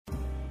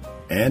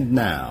And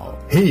now,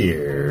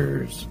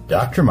 here's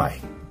Dr. Mike.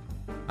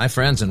 Hi,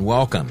 friends, and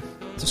welcome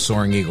to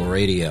Soaring Eagle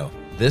Radio.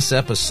 This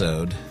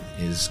episode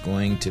is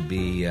going to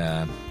be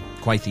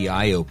quite the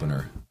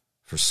eye-opener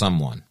for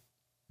someone.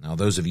 Now,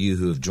 those of you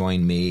who have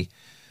joined me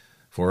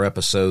for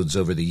episodes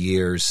over the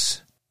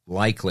years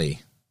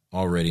likely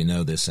already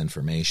know this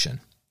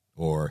information,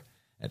 or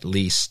at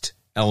least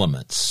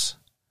elements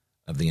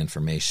of the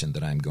information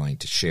that I'm going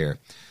to share.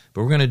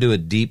 But we're going to do a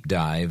deep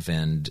dive,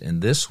 and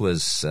this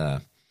was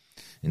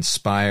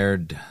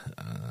inspired.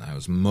 I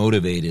was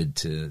motivated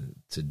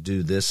to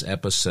do this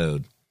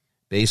episode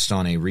based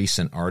on a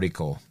recent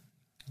article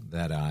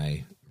that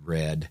I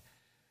read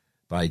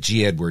by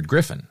G. Edward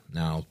Griffin.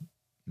 Now,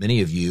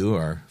 many of you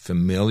are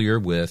familiar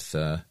with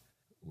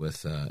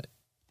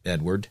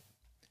Edward,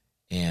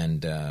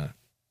 and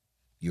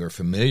you're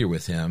familiar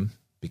with him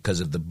because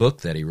of the book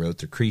that he wrote,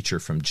 The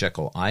Creature from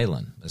Jekyll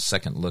Island, a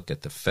second look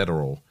at the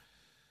Federal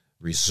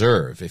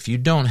Reserve. If you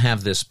don't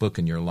have this book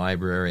in your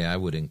library, I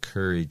would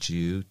encourage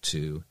you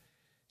to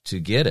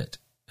get it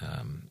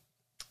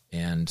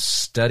and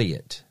study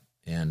it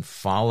and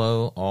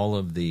follow all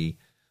of the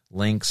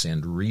links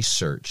and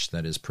research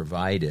that is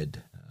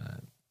provided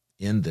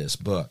in this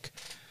book.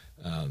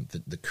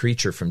 The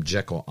Creature from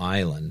Jekyll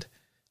Island,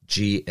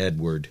 G.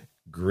 Edward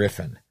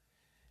Griffin.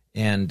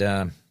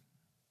 And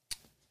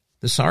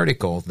this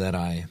article that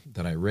I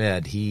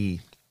read,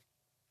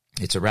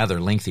 it's a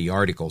rather lengthy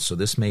article, so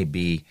this may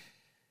be,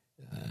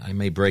 I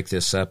may break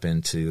this up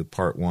into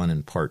part one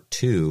and part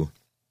two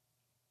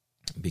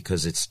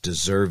because it's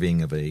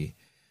deserving of a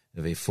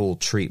full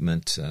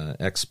treatment,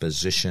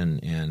 exposition,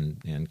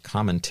 and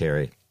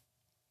commentary.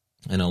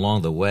 And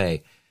along the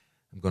way,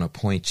 I'm going to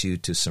point you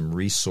to some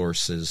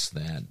resources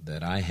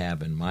that I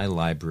have in my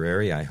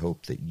library. I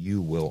hope that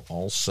you will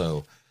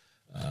also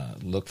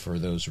look for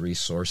those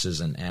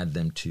resources and add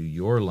them to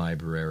your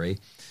library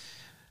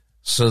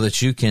so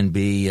that you can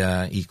be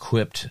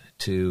equipped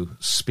to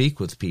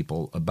speak with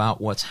people about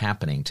what's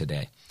happening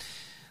today.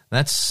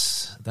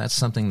 That's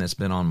something that's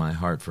been on my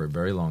heart for a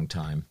very long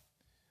time.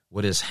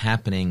 What is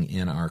happening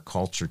in our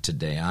culture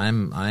today?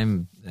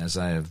 I'm as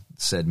I have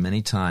said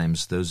many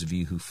times, those of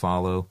you who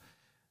follow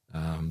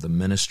the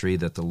ministry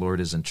that the Lord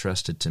has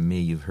entrusted to me,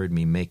 you've heard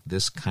me make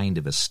this kind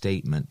of a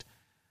statement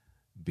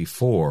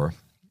before,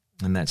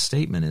 and that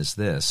statement is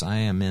this: I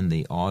am in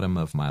the autumn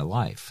of my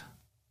life.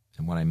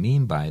 And what I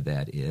mean by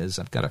that is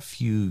I've got a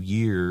few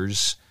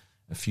years,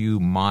 a few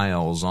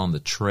miles on the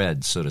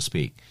tread, so to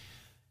speak.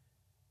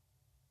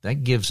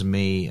 That gives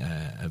me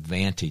a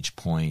vantage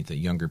point that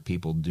younger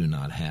people do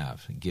not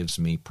have. It gives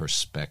me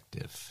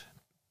perspective.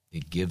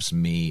 It gives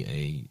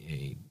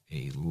me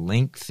a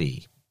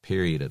lengthy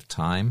period of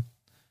time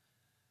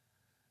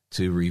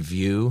to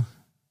review,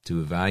 to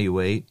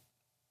evaluate,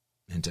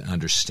 and to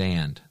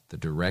understand the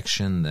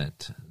direction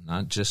that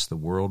not just the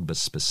world, but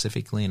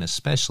specifically and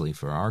especially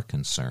for our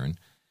concern,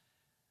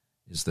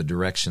 is the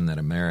direction that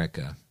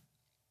America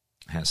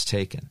has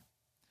taken.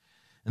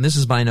 And this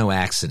is by no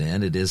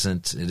accident. It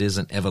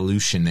isn't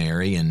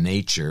evolutionary in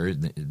nature.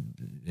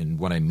 And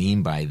what I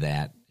mean by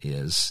that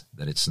is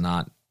that it's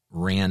not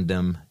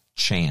random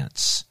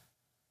chance.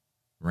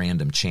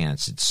 Random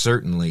chance. It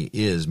certainly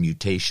is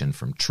mutation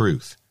from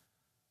truth.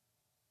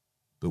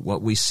 But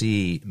what we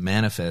see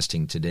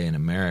manifesting today in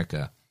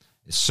America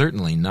is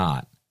certainly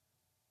not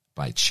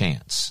by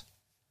chance.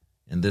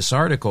 And this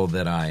article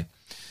that I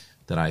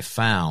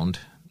found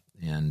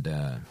and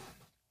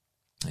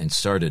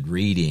started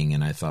reading,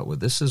 and I thought, well,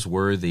 this is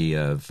worthy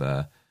of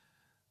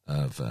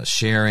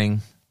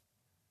sharing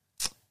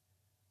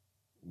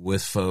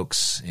with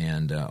folks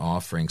and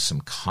offering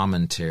some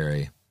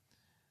commentary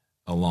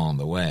along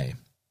the way.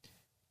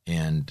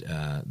 And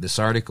this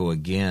article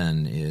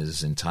again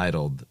is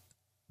entitled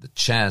 "The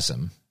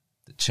Chasm,"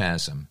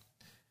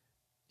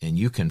 and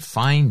you can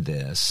find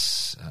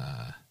this.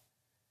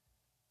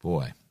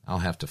 I'll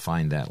have to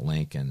find that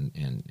link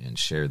and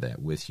share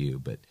that with you.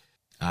 But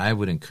I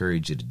would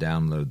encourage you to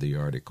download the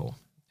article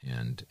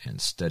and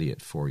study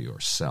it for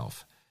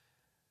yourself.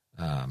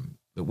 But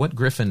what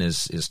Griffin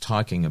is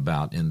talking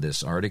about in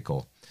this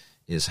article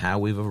is how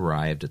we've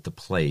arrived at the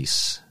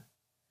place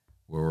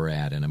where we're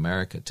at in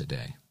America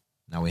today.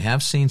 Now, we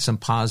have seen some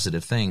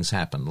positive things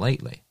happen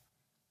lately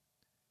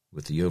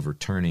with the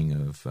overturning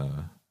of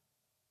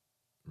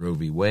Roe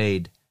v.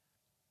 Wade,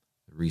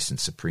 the recent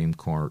Supreme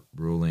Court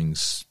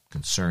rulings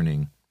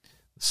concerning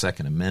the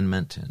Second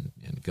Amendment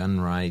and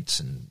gun rights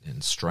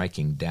and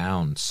striking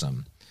down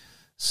some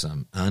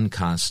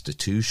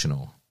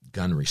unconstitutional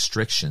gun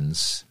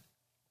restrictions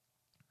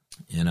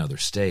in other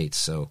states.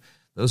 So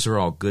those are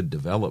all good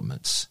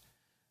developments.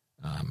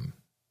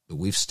 But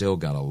we've still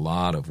got a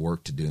lot of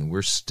work to do, and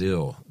we're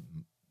still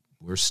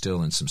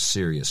in some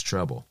serious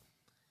trouble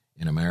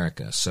in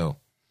America. So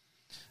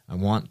I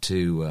want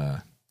to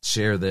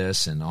share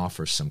this and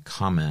offer some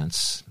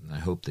comments. I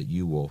hope that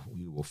you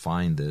will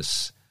find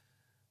this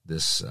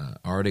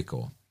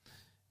article,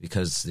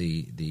 because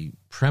the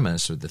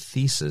premise or the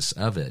thesis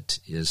of it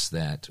is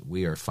that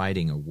we are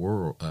fighting a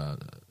war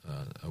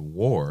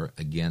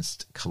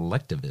against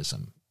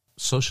collectivism,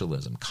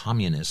 socialism,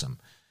 communism.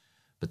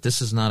 But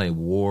this is not a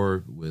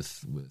war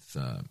with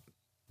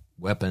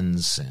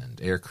weapons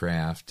and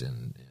aircraft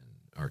and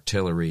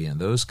artillery and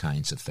those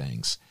kinds of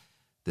things.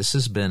 This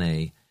has been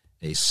a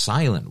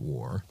silent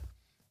war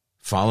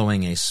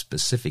following a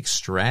specific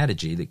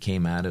strategy that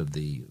came out of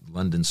the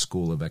London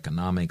School of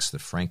Economics, the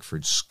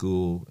Frankfurt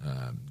School,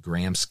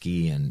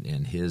 Gramsci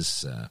and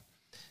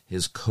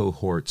his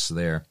cohorts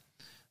there,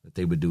 that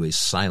they would do a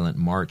silent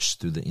march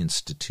through the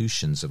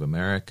institutions of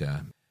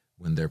America.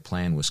 When their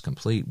plan was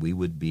complete, we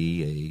would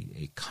be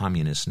a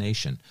communist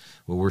nation.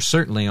 Well, we're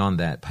certainly on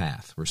that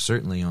path. We're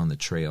certainly on the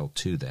trail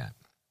to that.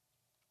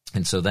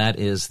 And so that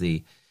is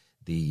the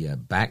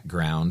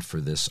background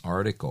for this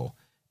article,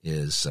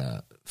 is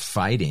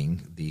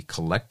fighting the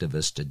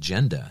collectivist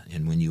agenda.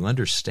 And when you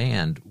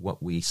understand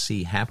what we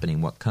see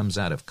happening, what comes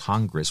out of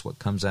Congress, what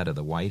comes out of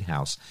the White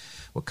House,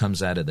 what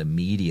comes out of the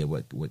media,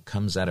 what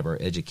comes out of our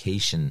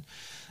education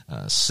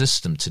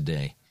system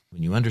today,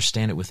 when you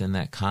understand it within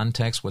that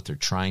context, what they're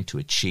trying to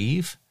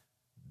achieve,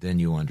 then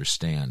you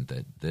understand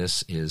that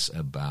this is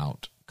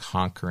about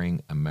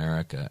conquering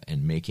America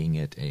and making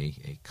it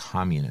a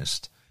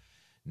communist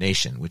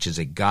nation, which is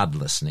a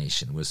godless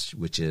nation,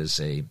 which is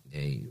a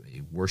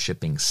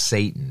worshiping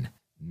Satan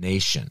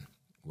nation,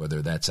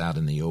 whether that's out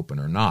in the open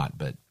or not.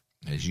 But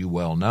as you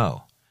well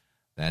know,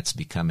 that's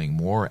becoming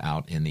more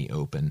out in the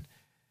open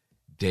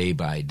day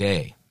by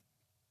day.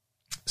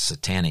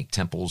 Satanic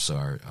temples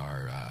are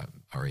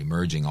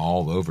emerging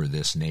all over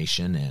this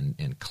nation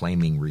and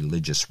claiming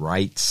religious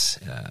rights.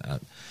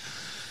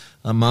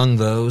 Among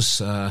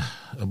those,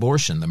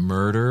 abortion, the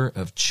murder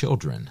of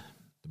children,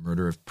 the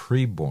murder of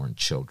preborn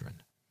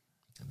children.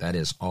 That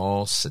is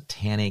all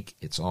satanic.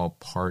 It's all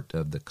part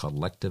of the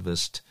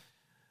collectivist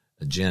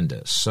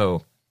agenda.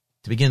 So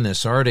to begin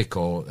this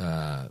article,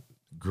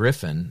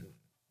 Griffin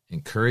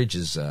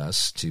encourages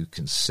us to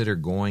consider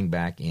going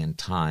back in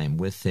time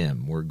with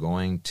him. We're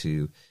going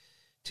to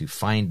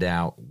find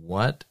out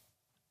what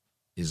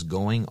is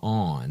going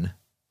on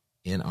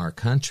in our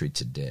country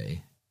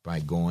today by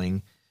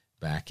going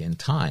back in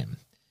time.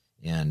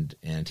 And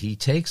he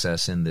takes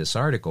us in this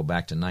article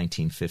back to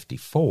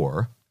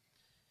 1954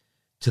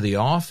 to the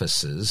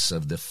offices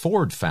of the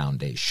Ford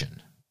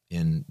Foundation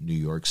in New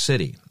York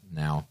City.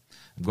 Now,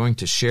 I'm going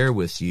to share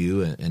with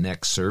you an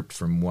excerpt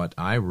from what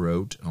I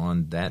wrote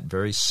on that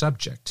very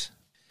subject,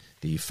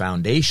 the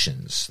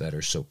foundations that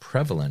are so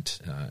prevalent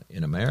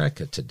in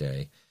America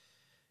today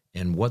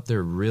and what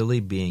they're really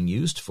being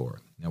used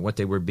for. Now, what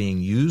they were being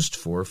used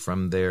for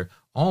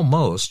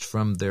almost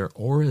from their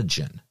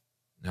origin.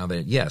 Now,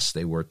 yes,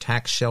 they were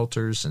tax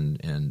shelters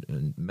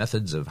and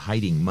methods of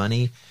hiding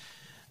money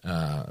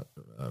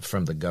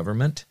from the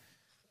government,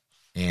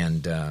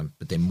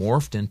 but they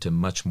morphed into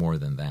much more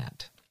than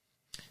that.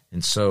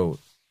 And so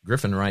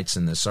Griffin writes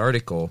in this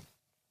article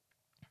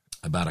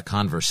about a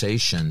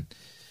conversation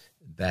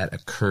that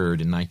occurred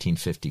in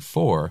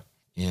 1954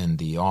 in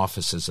the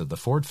offices of the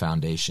Ford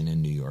Foundation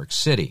in New York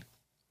City. It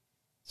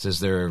says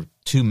there are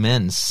two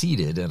men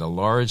seated at a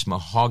large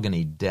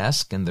mahogany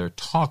desk, and they're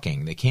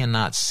talking. They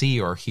cannot see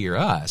or hear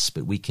us,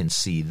 but we can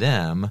see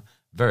them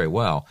very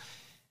well.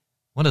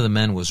 One of the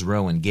men was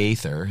Rowan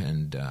Gaither,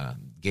 and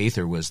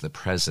Gaither was the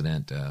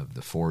president of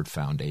the Ford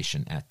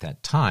Foundation at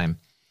that time.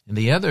 And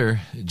the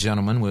other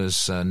gentleman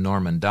was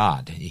Norman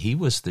Dodd. He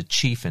was the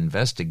chief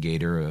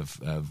investigator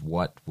of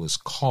what was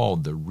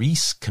called the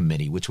Reese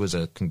Committee, which was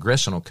a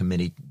congressional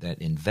committee that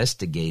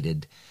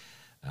investigated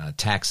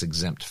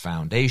tax-exempt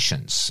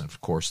foundations.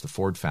 Of course, the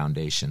Ford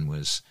Foundation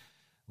was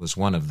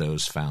one of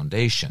those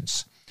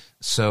foundations.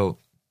 So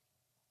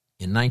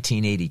in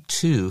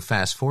 1982,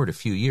 fast forward a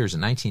few years,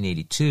 in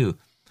 1982,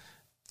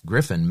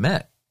 Griffin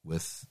met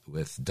with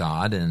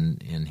Dodd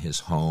in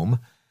his home,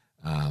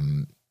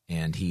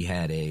 and he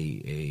had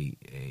a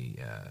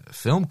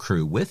film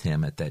crew with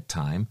him at that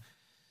time,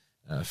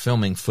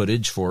 filming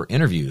footage for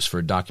interviews for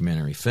a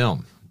documentary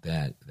film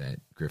that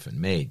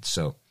Griffin made.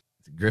 So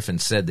Griffin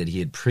said that he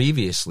had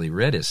previously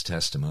read his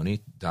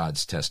testimony,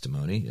 Dodd's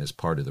testimony, as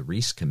part of the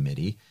Reese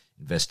Committee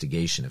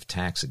investigation of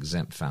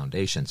tax-exempt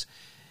foundations,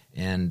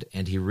 and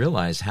he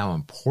realized how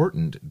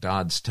important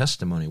Dodd's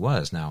testimony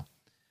was. Now,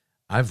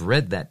 I've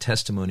read that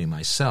testimony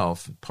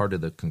myself, part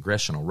of the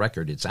congressional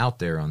record. It's out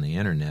there on the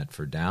internet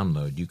for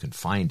download. You can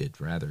find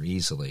it rather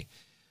easily.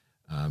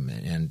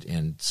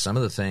 And some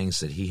of the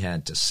things that he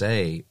had to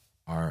say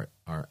are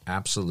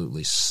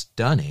absolutely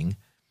stunning.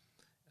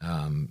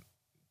 The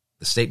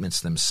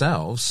statements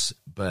themselves,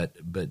 but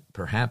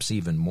perhaps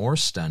even more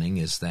stunning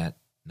is that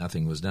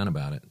nothing was done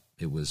about it.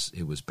 It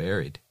was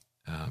buried.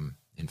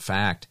 In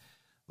fact,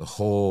 the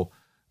whole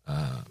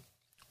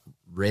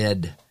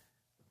red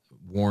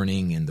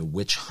warning and the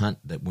witch hunt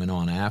that went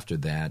on after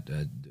that,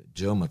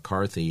 Joe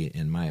McCarthy,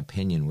 in my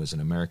opinion, was an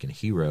American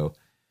hero,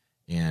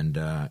 and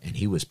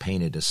he was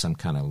painted as some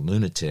kind of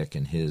lunatic,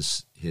 and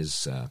his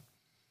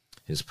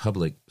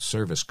public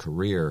service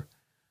career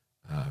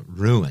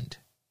ruined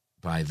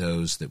by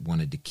those that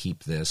wanted to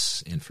keep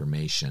this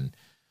information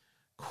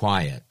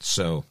quiet.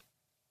 So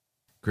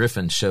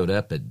Griffin showed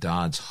up at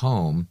Dodd's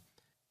home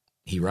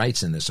he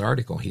writes in this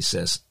article, he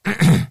says,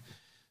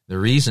 the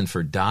reason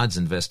for Dodd's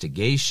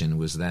investigation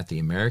was that the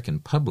American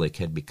public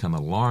had become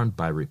alarmed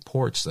by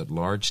reports that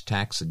large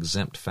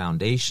tax-exempt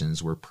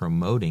foundations were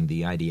promoting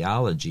the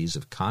ideologies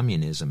of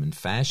communism and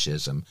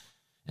fascism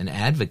and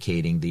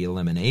advocating the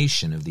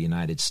elimination of the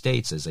United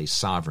States as a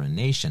sovereign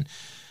nation.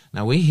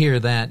 Now, we hear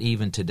that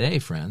even today,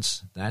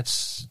 friends.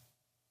 That's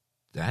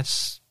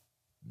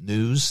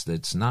news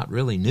that's not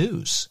really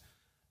news.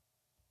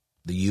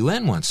 The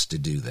UN wants to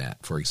do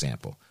that, for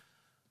example.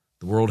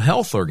 The World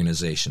Health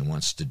Organization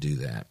wants to do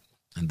that.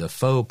 And the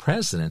faux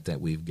president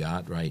that we've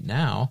got right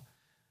now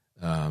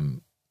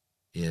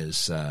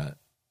is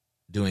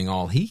doing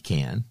all he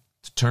can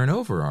to turn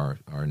over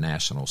our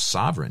national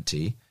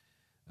sovereignty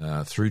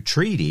through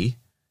treaty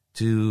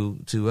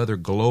to other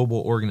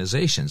global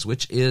organizations,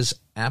 which is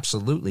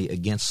absolutely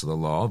against the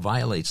law,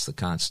 violates the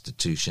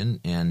Constitution,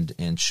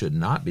 and should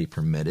not be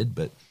permitted.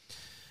 But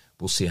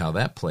we'll see how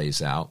that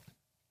plays out.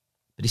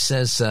 But he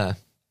says that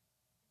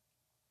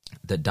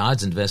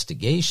Dodd's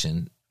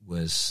investigation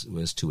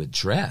was to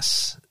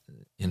address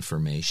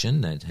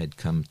information that had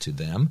come to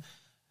them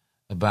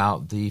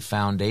about the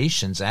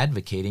foundations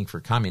advocating for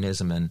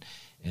communism and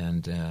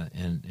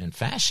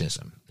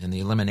fascism and the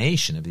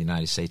elimination of the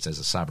United States as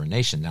a sovereign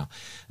nation. Now,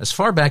 as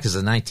far back as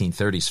the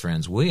 1930s,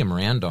 friends, William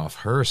Randolph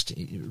Hearst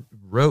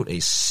wrote a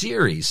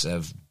series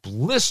of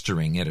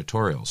blistering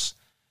editorials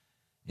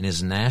in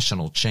his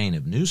national chain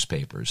of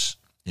newspapers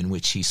in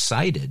which he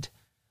cited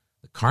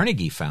the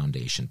Carnegie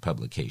Foundation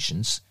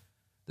publications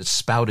that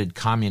spouted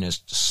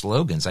communist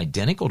slogans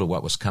identical to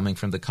what was coming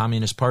from the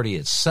Communist Party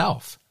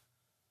itself.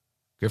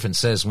 Griffin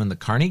says, when the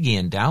Carnegie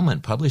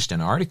Endowment published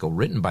an article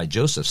written by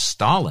Joseph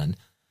Stalin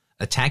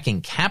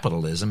attacking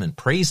capitalism and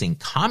praising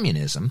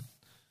communism,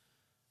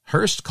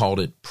 Hearst called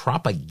it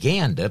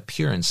propaganda,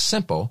 pure and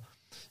simple.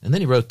 And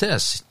then he wrote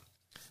this.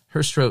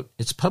 Hearst wrote,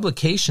 its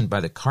publication by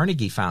the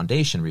Carnegie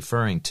Foundation,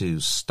 referring to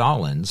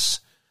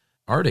Stalin's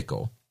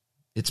article,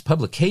 its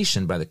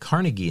publication by the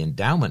Carnegie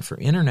Endowment for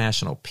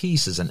International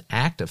Peace is an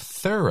act of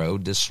thorough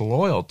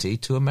disloyalty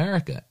to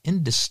America,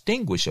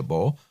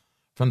 indistinguishable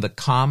from the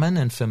common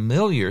and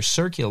familiar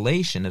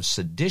circulation of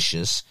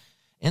seditious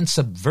and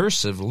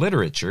subversive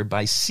literature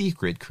by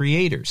secret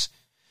creators.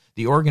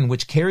 The organ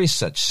which carries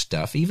such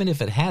stuff, even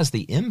if it has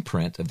the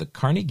imprint of the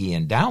Carnegie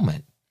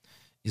Endowment,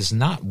 is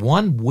not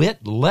one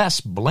whit less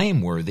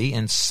blameworthy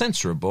and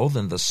censorable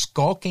than the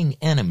skulking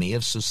enemy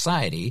of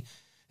society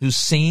whose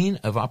scene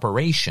of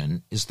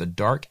operation is the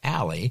dark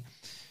alley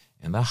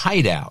and the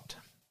hideout.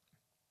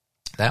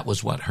 That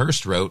was what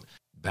Hearst wrote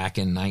back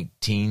in the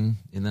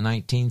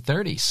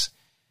 1930s.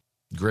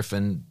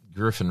 Griffin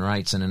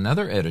writes in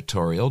another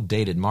editorial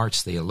dated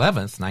March the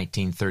 11th,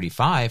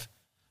 1935,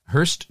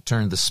 Hearst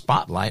turned the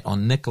spotlight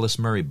on Nicholas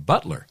Murray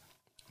Butler.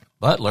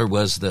 Butler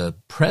was the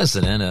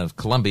president of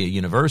Columbia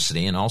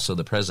University and also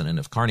the president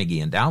of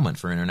Carnegie Endowment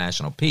for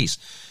International Peace.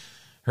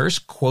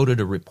 Hearst quoted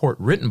a report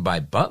written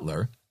by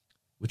Butler,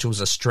 which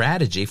was a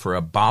strategy for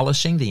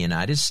abolishing the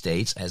United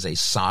States as a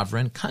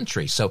sovereign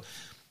country. So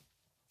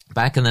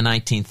back in the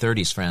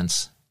 1930s,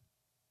 friends,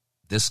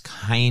 this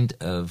kind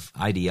of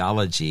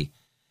ideology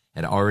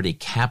had already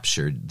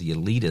captured the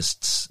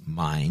elitists'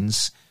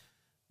 minds,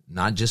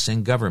 not just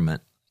in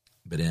government,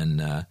 but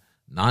in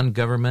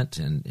non-government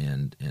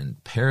and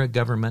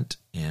para-government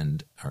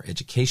and our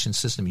education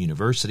system,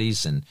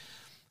 universities. And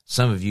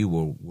some of you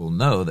will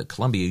know that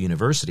Columbia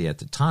University at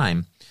the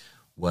time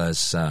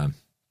was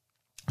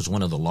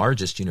one of the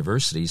largest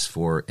universities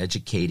for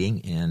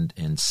educating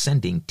and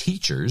sending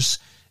teachers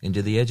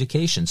into the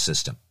education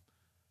system.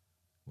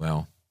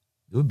 Well,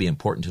 it would be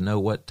important to know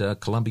what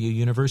Columbia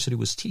University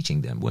was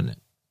teaching them, wouldn't it?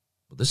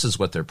 Well, this is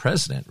what their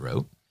president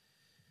wrote.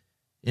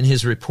 In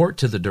his report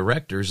to the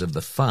directors of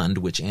the fund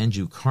which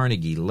Andrew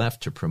Carnegie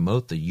left to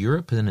promote the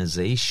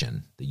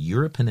Europeanization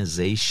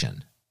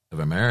of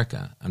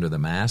America under the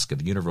mask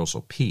of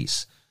universal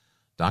peace,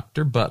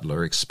 Dr.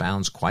 Butler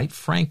expounds quite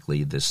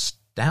frankly the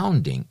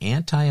astounding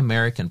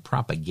anti-American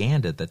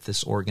propaganda that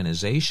this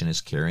organization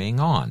is carrying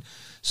on.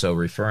 So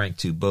referring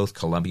to both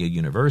Columbia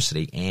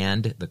University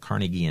and the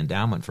Carnegie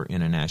Endowment for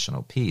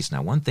International Peace.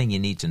 Now, one thing you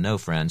need to know,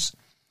 friends,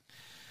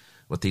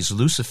 what these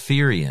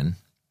Luciferian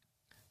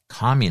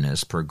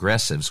communist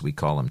progressives, we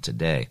call them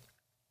today,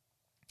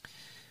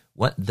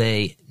 what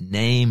they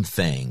name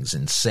things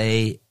and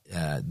say,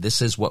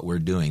 this is what we're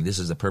doing, this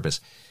is the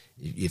purpose.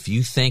 If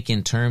you think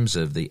in terms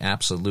of the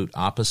absolute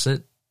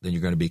opposite, then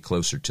you're going to be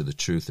closer to the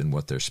truth in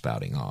what they're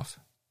spouting off.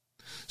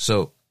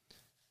 So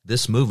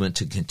this movement,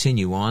 to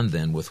continue on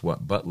then with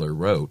what Butler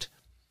wrote,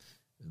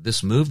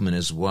 this movement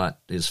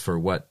is for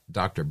what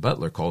Dr.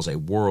 Butler calls a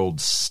world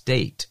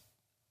state.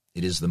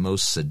 It is the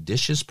most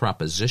seditious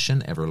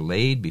proposition ever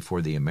laid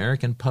before the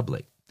American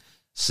public.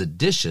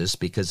 Seditious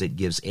because it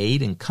gives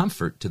aid and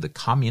comfort to the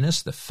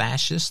communists, the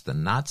fascists, the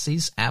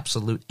Nazis,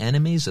 absolute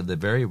enemies of the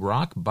very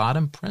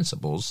rock-bottom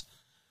principles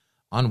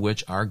on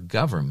which our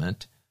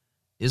government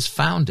is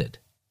founded.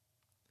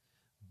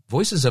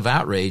 Voices of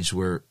outrage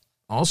were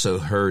also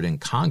heard in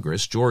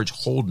Congress. George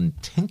Holden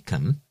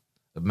Tinkham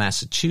of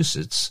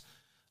Massachusetts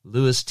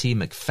Lewis T.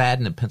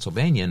 McFadden of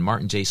Pennsylvania and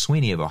Martin J.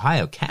 Sweeney of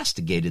Ohio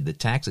castigated the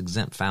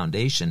tax-exempt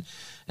foundation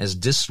as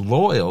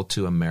disloyal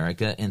to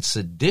America and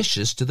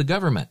seditious to the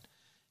government.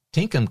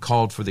 Tinkham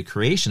called for the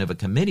creation of a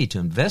committee to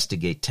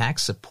investigate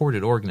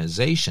tax-supported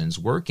organizations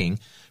working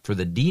for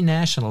the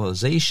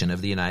denationalization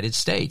of the United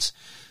States.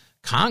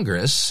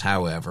 Congress,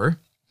 however,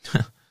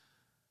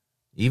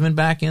 even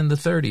back in the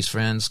 30s,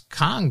 friends,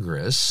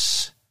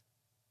 Congress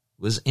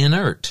was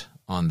inert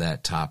on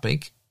that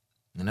topic.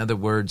 In other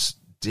words,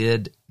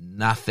 did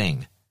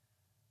nothing.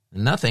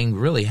 Nothing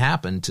really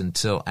happened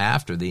until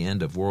after the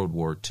end of World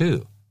War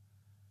II.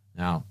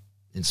 Now,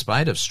 in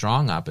spite of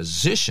strong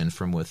opposition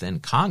from within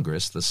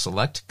Congress, the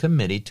Select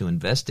Committee to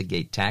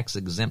investigate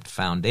tax-exempt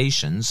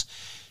foundations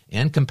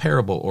and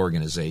comparable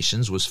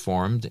organizations was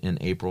formed in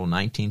April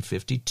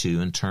 1952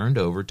 and turned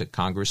over to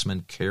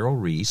Congressman Carroll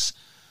Reese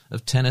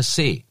of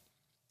Tennessee.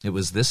 It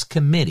was this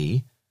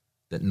committee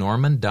that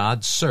Norman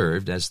Dodd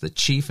served as the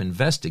chief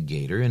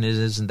investigator, and it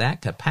is in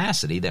that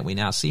capacity that we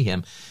now see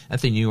him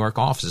at the New York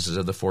offices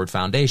of the Ford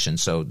Foundation.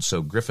 So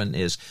Griffin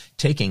is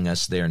taking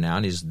us there now,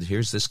 and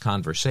here's this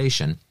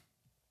conversation,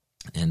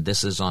 and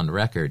this is on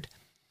record.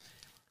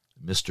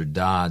 Mr.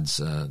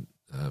 Dodd's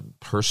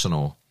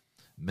personal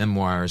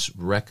memoirs,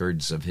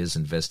 records of his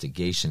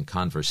investigation,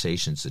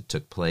 conversations that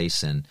took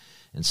place, and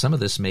some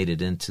of this made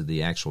it into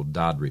the actual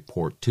Dodd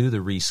report to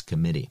the Reese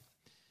Committee.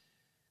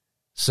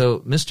 So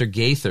Mr.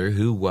 Gaither,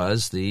 who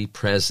was the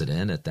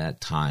president at that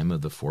time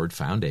of the Ford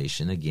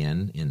Foundation,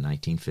 again in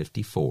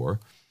 1954,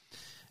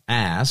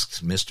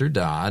 asked Mr.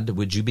 Dodd,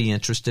 would you be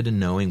interested in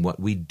knowing what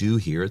we do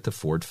here at the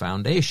Ford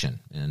Foundation?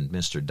 And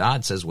Mr.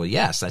 Dodd says, well,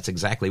 yes, that's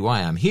exactly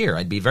why I'm here.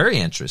 I'd be very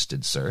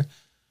interested, sir.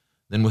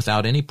 Then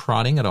without any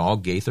prodding at all,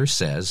 Gaither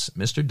says,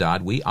 Mr.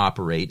 Dodd, we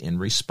operate in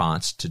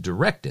response to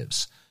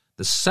directives,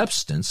 the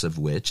substance of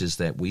which is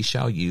that we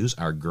shall use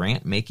our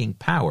grant-making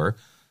power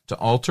to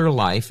alter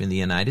life in the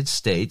United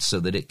States so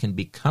that it can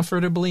be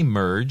comfortably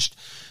merged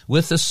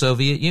with the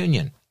Soviet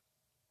Union.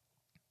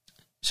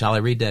 Shall I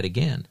read that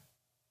again?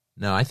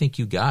 No, I think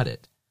you got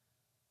it.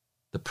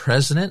 The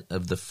president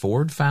of the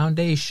Ford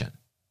Foundation,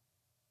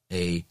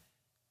 a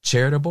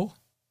charitable,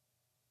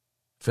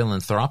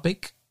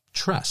 philanthropic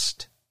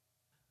trust,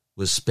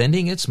 was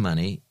spending its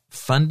money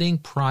funding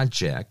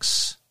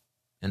projects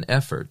and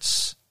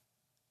efforts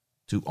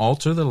to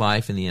alter the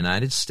life in the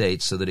United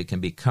States so that it can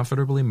be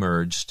comfortably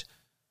merged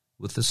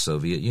with the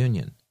Soviet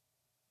Union.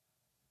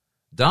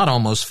 Dodd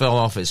almost fell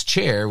off his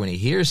chair when he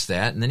hears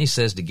that, and then he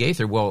says to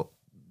Gaither, well,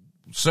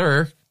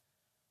 sir,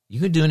 you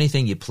can do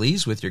anything you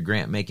please with your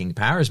grant-making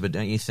powers, but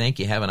don't you think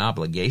you have an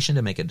obligation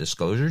to make a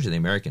disclosure to the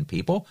American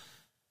people?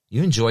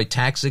 You enjoy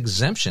tax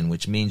exemption,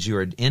 which means you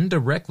are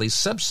indirectly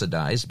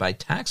subsidized by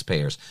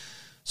taxpayers.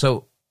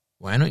 So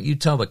why don't you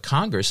tell the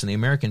Congress and the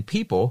American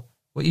people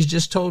what you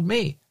just told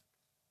me?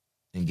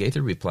 And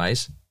Gaither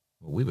replies,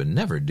 well, we would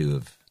never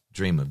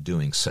dream of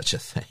doing such a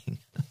thing.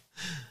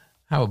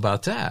 How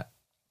about that?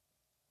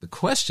 The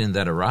question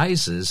that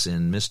arises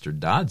in Mr.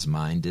 Dodd's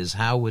mind is,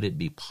 how would it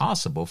be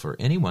possible for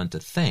anyone to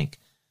think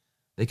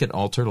they could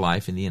alter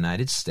life in the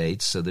United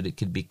States so that it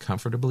could be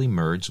comfortably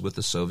merged with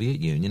the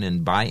Soviet Union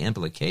and, by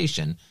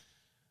implication,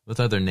 with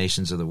other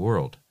nations of the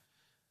world?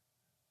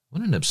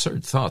 What an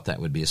absurd thought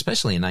that would be,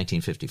 especially in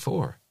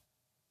 1954.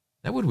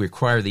 That would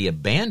require the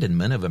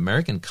abandonment of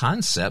American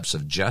concepts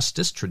of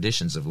justice,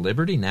 traditions of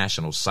liberty,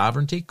 national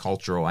sovereignty,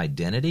 cultural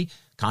identity,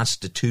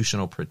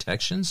 constitutional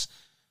protections,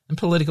 and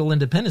political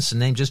independence, to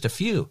name just a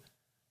few.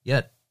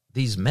 Yet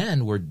these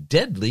men were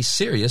deadly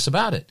serious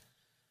about it.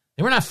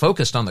 They were not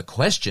focused on the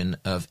question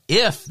of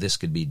if this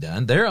could be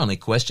done. Their only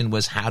question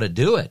was how to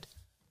do it.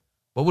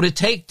 What would it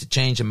take to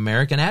change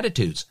American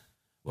attitudes?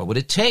 What would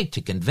it take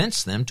to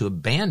convince them to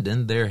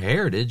abandon their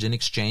heritage in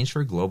exchange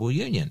for a global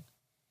union?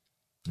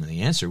 And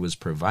the answer was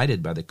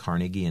provided by the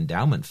Carnegie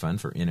Endowment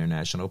Fund for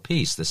International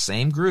Peace, the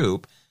same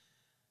group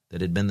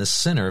that had been the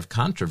center of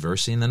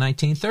controversy in the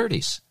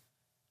 1930s.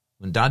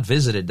 When Dodd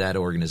visited that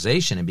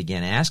organization and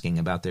began asking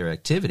about their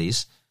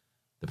activities,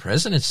 the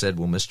president said,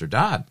 well, Mr.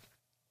 Dodd,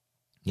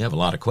 you have a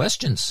lot of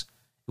questions.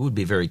 It would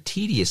be very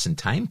tedious and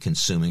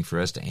time-consuming for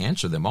us to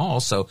answer them all,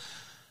 so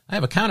I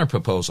have a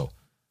counter-proposal.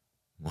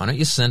 Why don't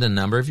you send a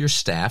number of your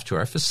staff to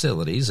our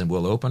facilities, and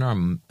we'll open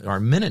our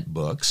minute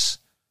books,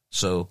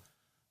 so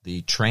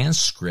the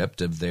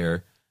transcript of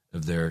their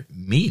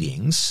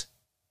meetings.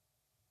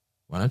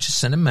 Why don't you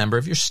send a member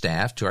of your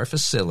staff to our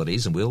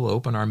facilities, and we'll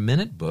open our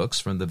minute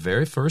books from the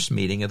very first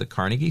meeting of the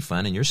Carnegie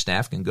Fund, and your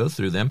staff can go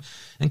through them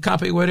and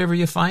copy whatever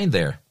you find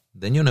there.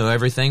 Then you'll know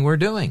everything we're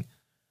doing.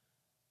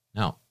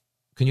 Now,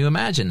 can you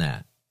imagine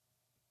that?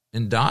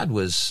 And Dodd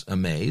was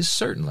amazed,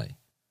 certainly.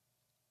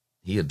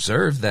 He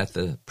observed that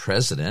the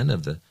president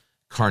of the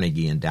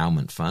Carnegie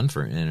Endowment Fund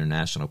for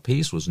International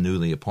Peace was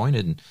newly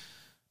appointed and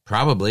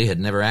probably had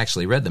never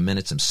actually read the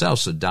minutes himself,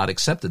 so Dodd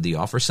accepted the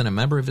offer, sent a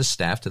member of his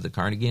staff to the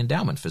Carnegie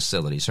Endowment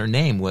facilities. Her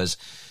name was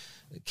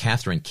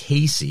Catherine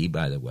Casey,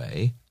 by the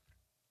way,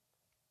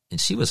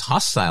 and she was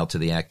hostile to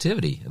the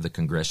activity of the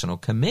Congressional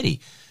Committee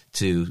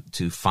to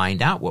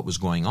find out what was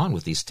going on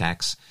with these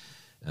tax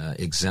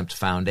exempt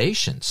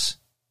foundations.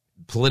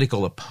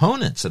 Political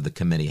opponents of the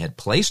committee had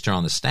placed her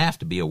on the staff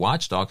to be a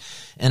watchdog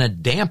and a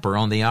damper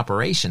on the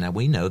operation. And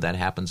we know that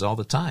happens all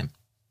the time.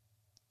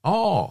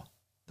 All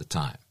the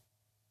time.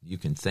 You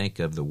can think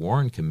of the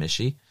Warren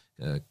Commission,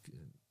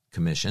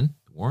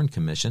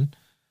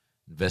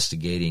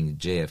 investigating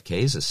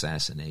JFK's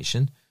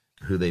assassination,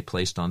 who they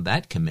placed on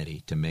that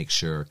committee to make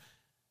sure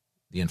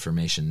the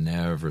information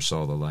never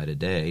saw the light of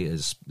day,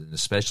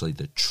 especially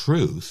the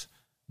truth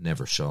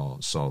never saw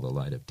the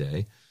light of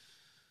day.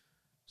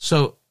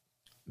 So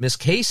Miss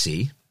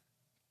Casey,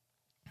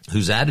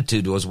 whose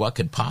attitude was what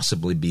could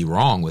possibly be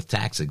wrong with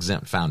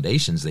tax-exempt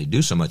foundations, they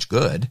do so much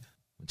good,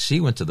 when she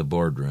went to the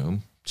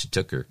boardroom, she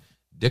took her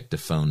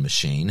dictaphone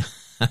machine.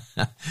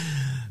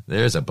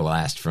 There's a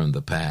blast from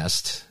the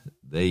past.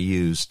 They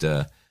used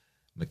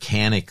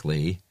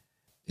mechanically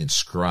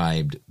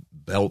inscribed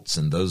belts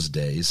in those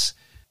days,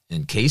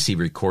 and Casey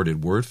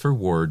recorded word for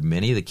word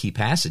many of the key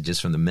passages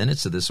from the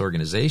minutes of this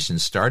organization,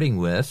 starting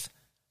with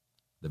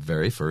the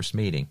very first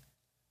meeting.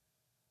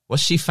 What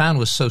she found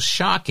was so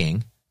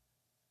shocking,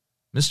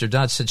 Mr.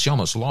 Dodd said she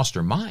almost lost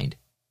her mind.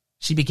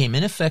 She became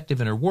ineffective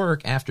in her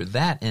work after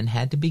that and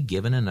had to be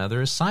given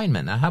another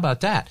assignment. Now, how about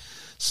that?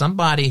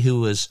 Somebody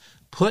who was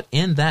put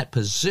in that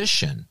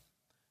position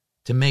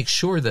to make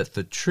sure that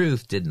the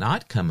truth did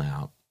not come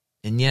out,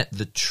 and yet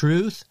the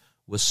truth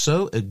was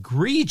so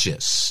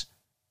egregious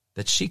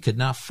that she could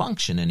not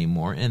function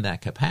anymore in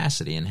that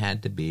capacity and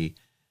had to be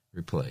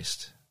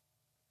replaced.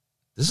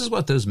 This is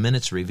what those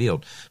minutes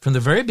revealed. From the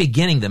very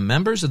beginning, the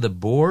members of the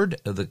board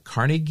of the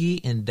Carnegie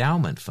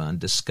Endowment Fund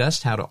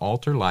discussed how to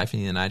alter life in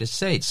the United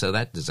States. So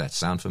does that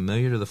sound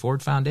familiar to the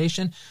Ford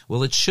Foundation?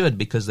 Well, it should,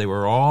 because they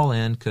were all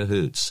in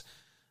cahoots.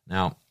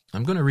 Now,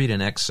 I'm going to read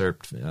an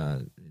excerpt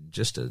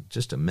just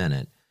a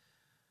minute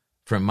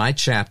from my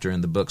chapter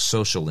in the book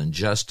Social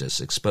Injustice,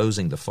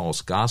 exposing the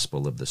false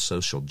gospel of the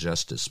social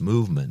justice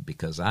movement,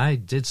 because I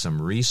did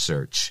some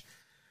research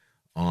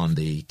on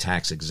the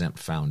tax-exempt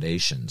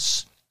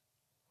foundations.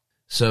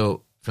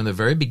 So from the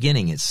very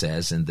beginning, it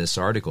says in this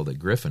article that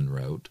Griffin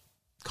wrote,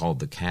 called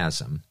The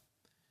Chasm,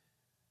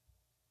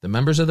 the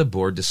members of the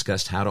board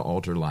discussed how to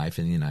alter life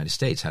in the United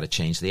States, how to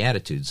change the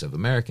attitudes of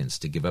Americans,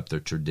 to give up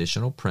their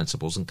traditional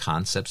principles and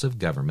concepts of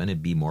government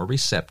and be more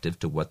receptive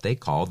to what they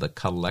call the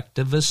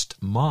collectivist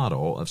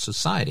model of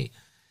society.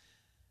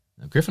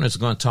 Now, Griffin is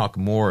going to talk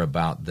more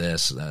about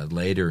this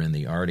later in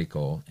the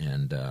article,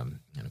 and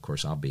of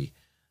course I'll be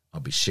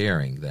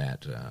sharing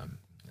that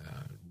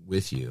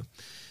with you.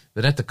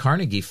 But at the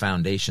Carnegie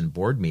Foundation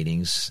board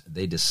meetings,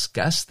 they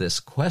discussed this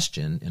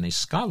question in a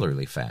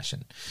scholarly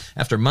fashion.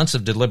 After months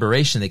of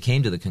deliberation, they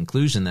came to the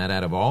conclusion that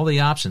out of all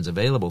the options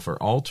available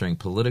for altering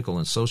political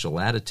and social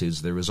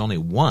attitudes, there was only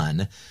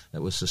one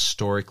that was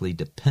historically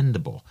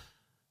dependable.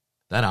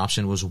 That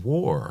option was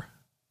war.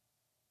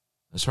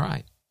 That's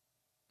right.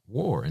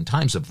 War. In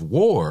times of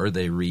war,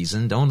 they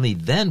reasoned, only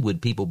then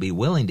would people be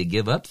willing to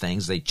give up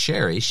things they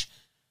cherish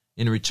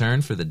in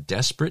return for the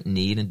desperate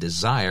need and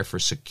desire for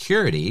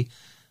security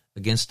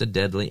against a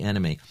deadly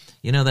enemy.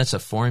 You know, that's a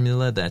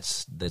formula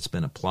that's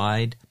been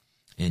applied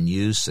and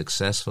used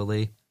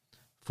successfully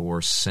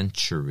for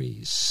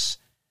centuries.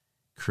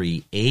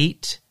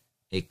 Create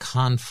a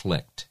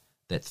conflict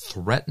that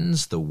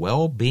threatens the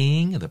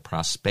well-being, the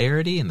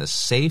prosperity, and the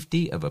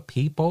safety of a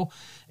people,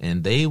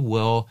 and they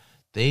will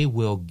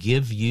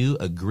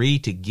agree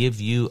to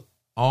give you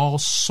all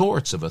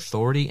sorts of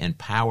authority and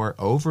power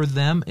over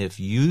them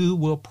if you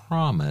will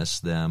promise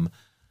them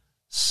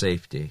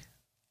safety.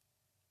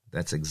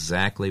 That's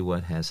exactly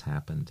what has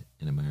happened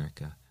in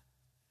America.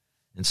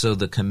 And so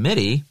the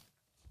committee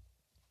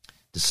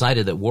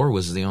decided that war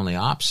was the only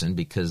option,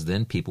 because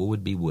then people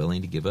would be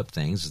willing to give up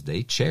things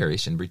they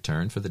cherish in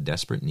return for the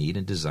desperate need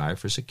and desire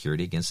for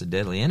security against a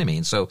deadly enemy.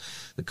 And so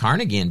the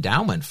Carnegie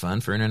Endowment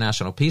Fund for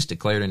International Peace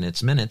declared in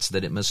its minutes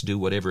that it must do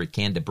whatever it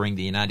can to bring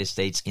the United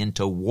States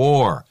into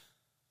war.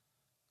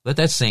 Let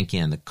that sink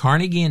in. The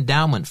Carnegie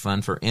Endowment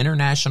Fund for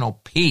International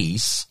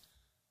Peace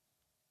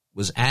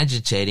was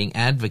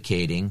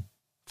advocating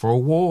for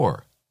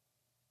war.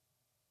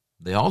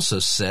 They also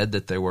said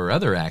that there were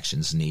other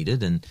actions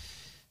needed, and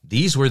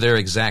these were their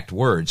exact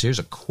words. Here's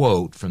a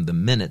quote from the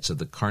minutes of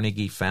the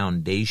Carnegie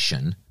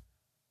Foundation,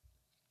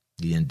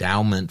 the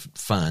Endowment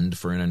Fund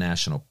for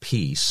International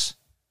Peace.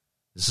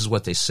 This is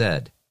what they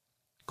said.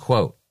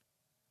 Quote,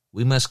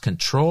 "We must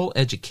control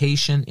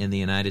education in the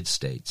United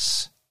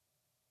States."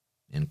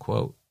 End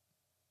quote.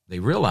 They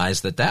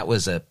realized that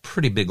was a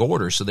pretty big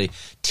order, so they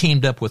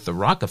teamed up with the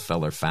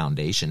Rockefeller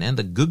Foundation and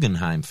the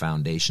Guggenheim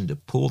Foundation to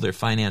pool their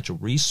financial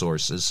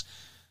resources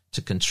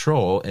to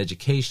control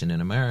education in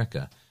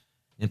America,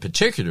 and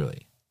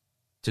particularly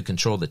to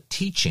control the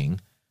teaching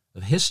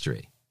of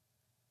history.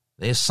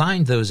 They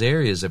assigned those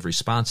areas of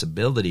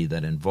responsibility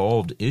that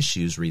involved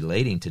issues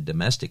relating to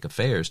domestic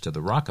affairs to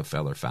the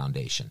Rockefeller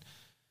Foundation.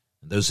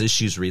 Those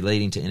issues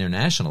relating to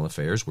international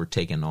affairs were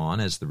taken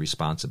on as the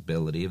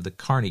responsibility of the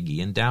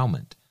Carnegie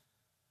Endowment.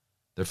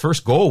 Their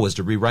first goal was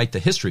to rewrite the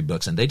history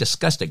books, and they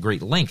discussed at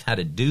great length how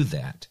to do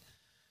that.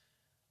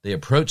 They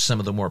approached some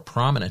of the more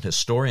prominent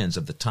historians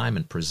of the time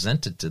and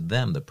presented to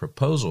them the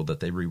proposal that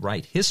they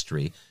rewrite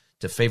history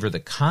to favor the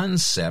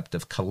concept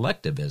of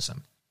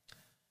collectivism.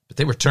 But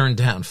they were turned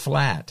down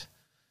flat.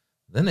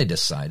 Then they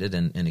decided,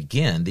 and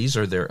again, these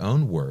are their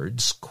own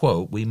words,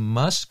 quote, "We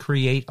must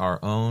create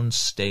our own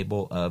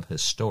stable of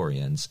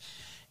historians,"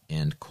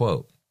 end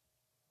quote.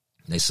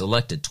 They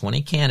selected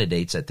 20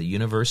 candidates at the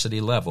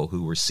university level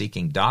who were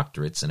seeking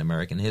doctorates in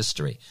American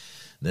history.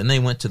 Then they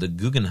went to the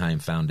Guggenheim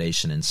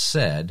Foundation and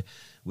said,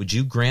 "Would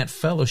you grant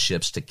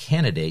fellowships to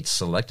candidates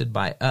selected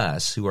by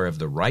us who are of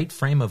the right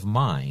frame of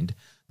mind,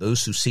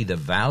 those who see the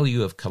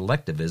value of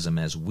collectivism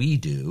as we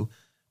do?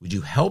 Would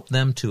you help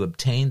them to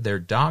obtain their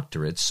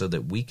doctorates so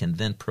that we can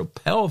then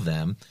propel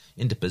them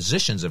into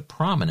positions of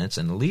prominence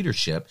and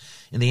leadership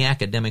in the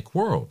academic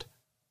world?"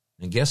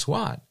 And guess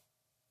what?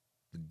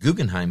 The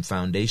Guggenheim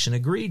Foundation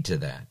agreed to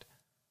that.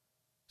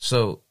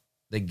 So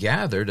they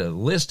gathered a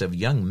list of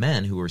young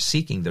men who were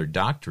seeking their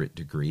doctorate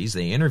degrees.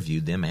 They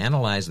interviewed them,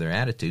 analyzed their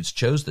attitudes,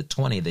 chose the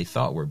 20 they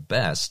thought were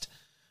best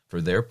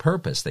for their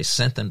purpose. They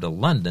sent them to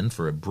London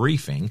for a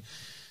briefing,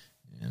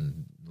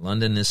 and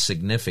London is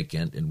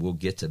significant, and we'll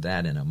get to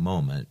that in a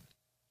moment.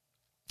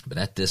 But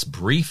at this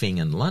briefing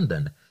in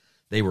London,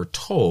 they were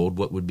told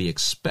what would be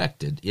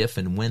expected if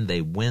and when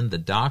they win the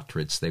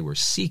doctorates they were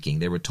seeking.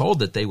 They were told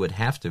that they would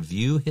have to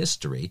view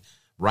history,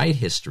 write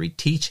history,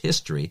 teach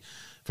history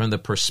from the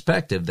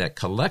perspective that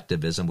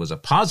collectivism was a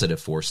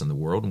positive force in the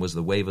world and was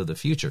the wave of the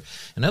future.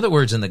 In other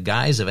words, in the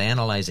guise of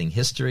analyzing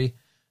history,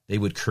 they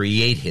would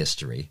create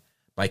history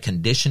by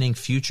conditioning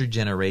future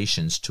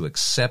generations to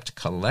accept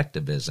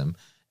collectivism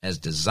as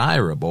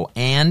desirable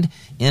and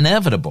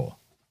inevitable.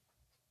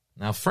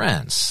 Now,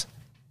 friends,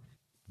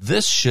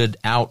 this should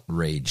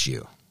outrage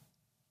you.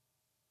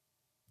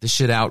 This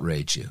should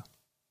outrage you.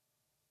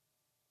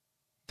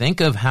 Think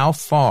of how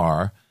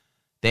far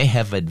they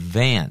have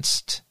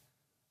advanced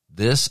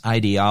this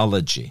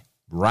ideology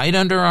right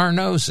under our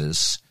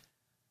noses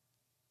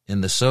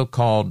in the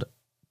so-called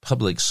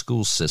public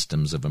school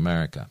systems of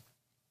America.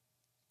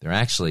 They're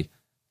actually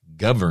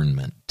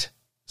government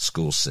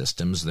school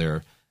systems.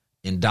 They're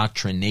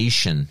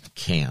indoctrination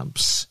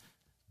camps.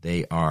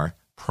 They are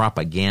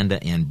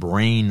propaganda and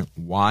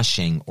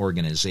brainwashing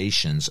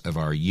organizations of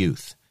our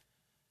youth.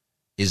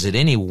 Is it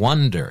any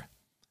wonder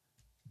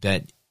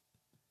that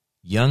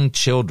young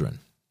children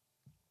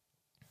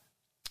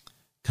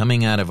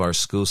coming out of our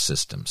school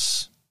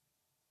systems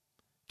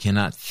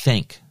cannot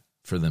think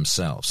for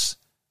themselves?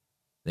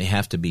 They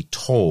have to be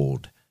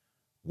told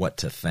what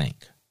to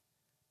think.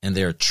 And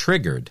they're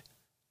triggered.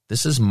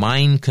 This is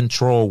mind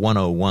control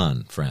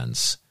 101,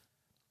 friends.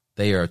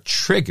 They are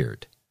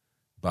triggered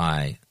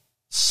by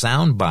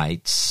sound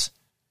bites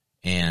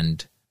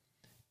and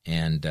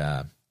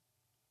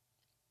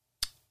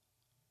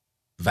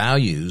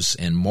values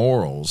and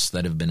morals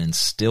that have been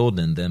instilled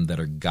in them that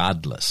are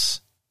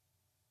godless.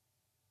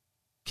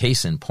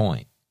 Case in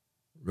point,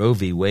 Roe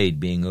v. Wade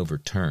being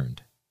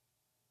overturned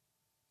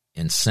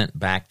and sent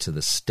back to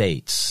the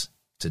states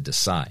to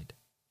decide.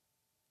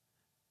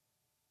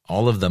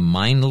 All of the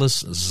mindless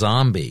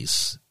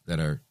zombies that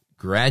are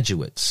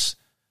graduates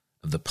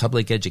of the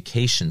public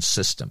education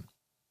system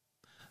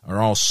are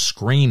all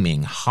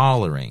screaming,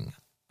 hollering,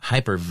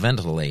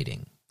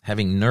 hyperventilating,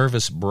 having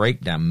nervous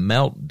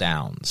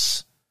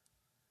meltdowns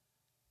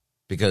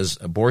because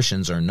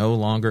abortions are no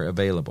longer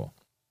available.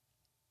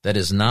 That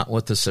is not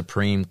what the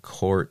Supreme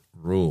Court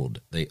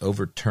ruled. They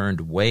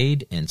overturned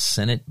Wade and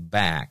sent it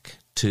back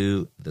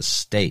to the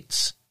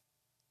states.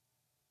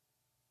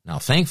 Now,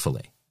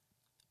 thankfully,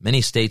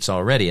 many states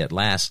already, at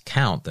last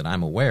count that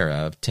I'm aware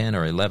of, 10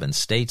 or 11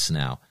 states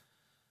now,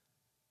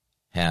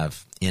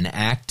 have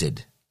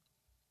enacted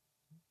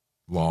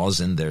laws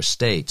in their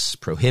states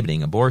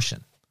prohibiting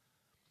abortion.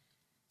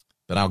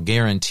 But I'll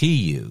guarantee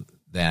you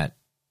that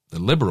the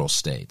liberal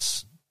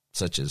states,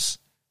 such as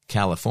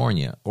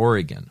California,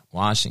 Oregon,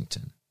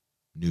 Washington,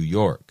 New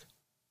York,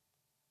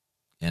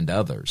 and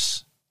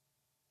others,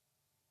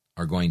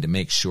 are going to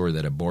make sure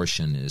that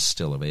abortion is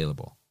still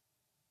available.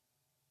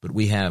 But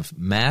we have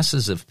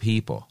masses of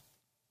people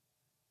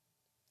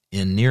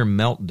in near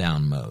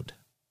meltdown mode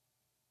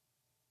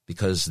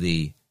because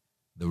the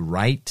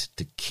right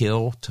to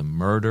kill, to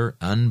murder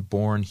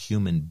unborn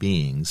human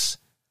beings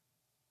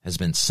has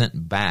been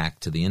sent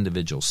back to the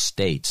individual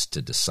states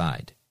to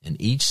decide. And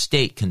each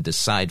state can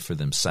decide for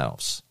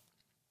themselves.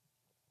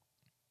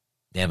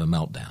 They have a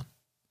meltdown.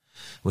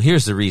 Well,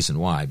 here's the reason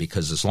why.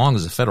 Because as long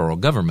as the federal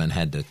government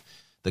had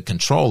the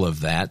control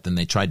of that, then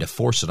they tried to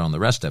force it on the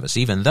rest of us.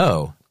 Even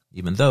though,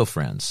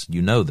 friends,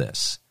 you know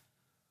this,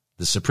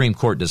 the Supreme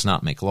Court does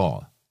not make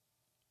law.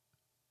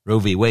 Roe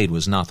v. Wade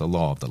was not the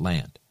law of the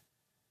land.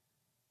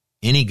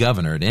 Any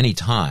governor at any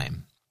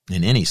time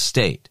in any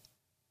state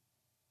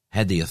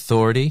had the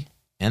authority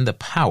and the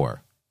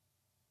power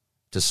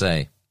to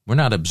say, we're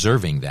not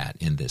observing that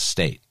in this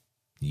state.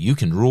 You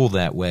can rule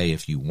that way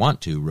if you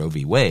want to, Roe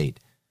v. Wade,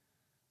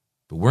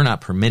 but we're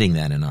not permitting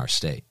that in our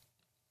state.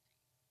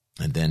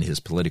 And then his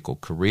political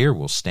career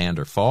will stand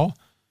or fall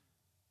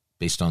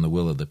based on the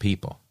will of the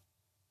people.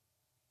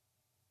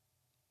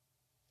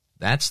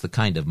 That's the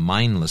kind of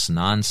mindless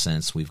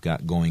nonsense we've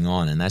got going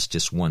on, and that's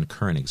just one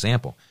current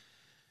example.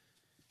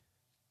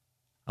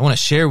 I want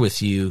to share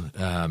with you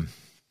an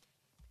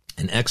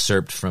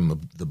excerpt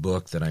from the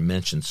book that I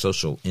mentioned,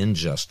 Social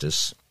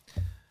Injustice.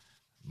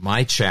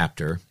 My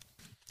chapter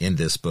in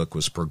this book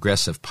was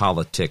Progressive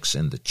Politics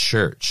in the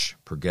Church.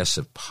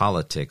 Progressive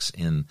Politics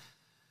in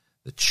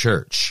the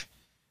Church.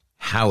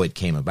 How it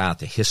came about,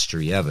 the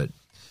history of it.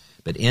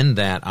 But in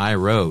that, I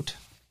wrote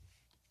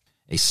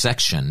a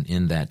section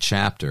in that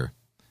chapter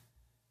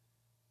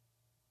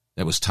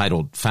that was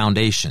titled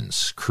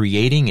Foundations,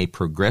 Creating a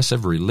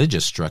Progressive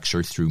Religious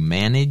Structure Through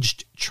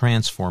Managed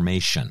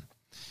Transformation.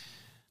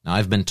 Now,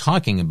 I've been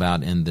talking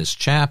about in this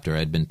chapter,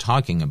 I'd been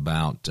talking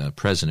about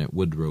President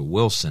Woodrow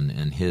Wilson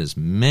and his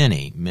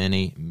many,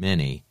 many,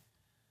 many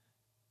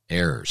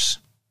errors.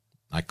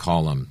 I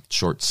call them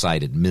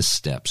short-sighted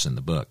missteps in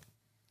the book,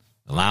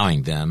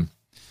 allowing them,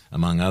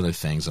 among other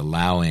things,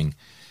 allowing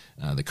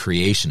the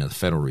creation of the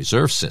Federal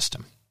Reserve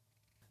System.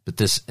 But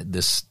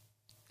this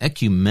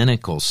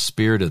ecumenical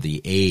spirit of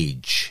the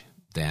age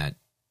that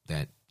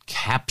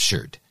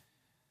captured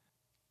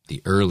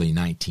the early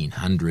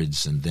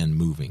 1900s and then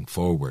moving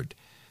forward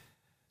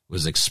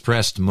was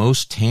expressed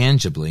most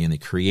tangibly in the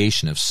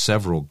creation of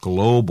several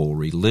global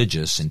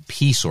religious and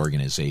peace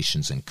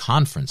organizations and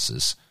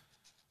conferences,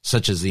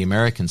 such as the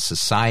American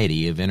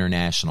Society of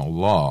International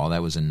Law,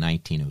 that was in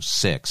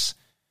 1906,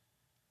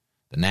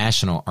 the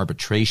National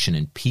Arbitration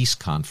and Peace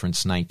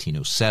Conference,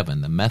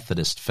 1907, the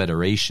Methodist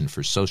Federation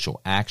for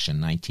Social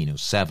Action,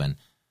 1907,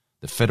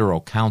 the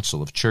Federal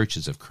Council of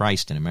Churches of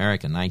Christ in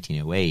America,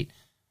 1908,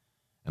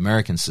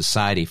 American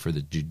Society for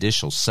the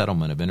Judicial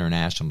Settlement of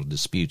International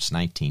Disputes,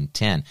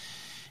 1910,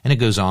 and it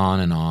goes on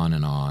and on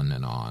and on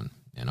and on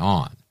and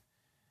on.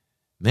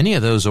 Many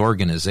of those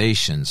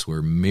organizations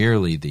were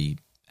merely the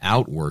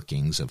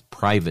outworkings of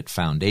private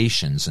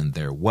foundations and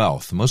their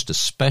wealth, most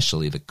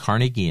especially the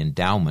Carnegie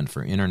Endowment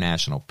for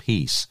International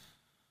Peace,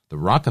 the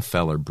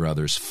Rockefeller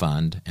Brothers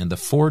Fund, and the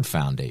Ford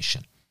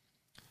Foundation.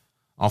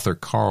 Author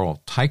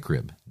Carl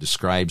Teichrieb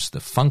describes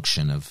the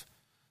function of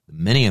the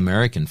many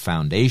American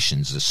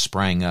foundations that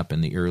sprang up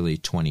in the early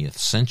 20th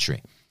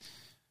century.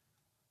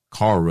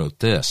 Carl wrote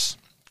this,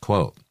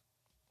 quote,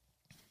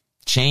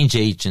 "Change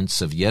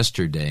agents of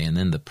yesterday and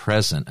then the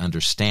present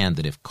understand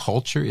that if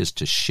culture is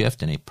to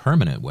shift in a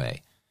permanent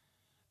way,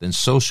 then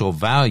social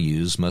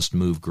values must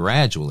move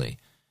gradually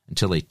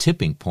until a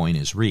tipping point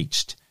is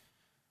reached.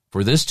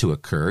 For this to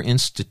occur,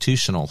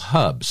 institutional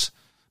hubs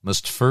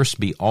must first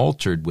be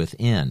altered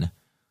within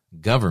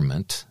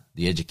government,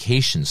 the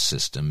education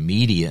system,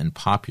 media and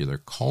popular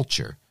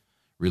culture.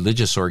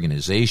 Religious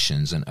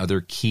organizations and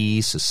other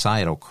key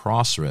societal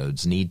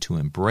crossroads need to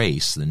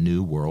embrace the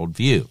new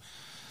worldview."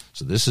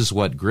 So this is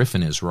what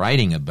Griffin is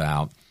writing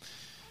about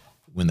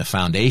when the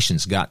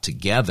foundations got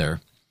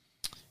together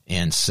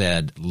and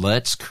said,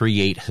 let's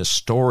create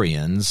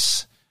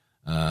historians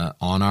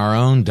on our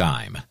own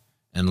dime,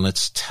 and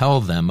let's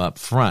tell them up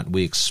front,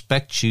 we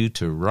expect you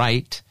to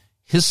write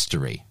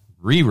history,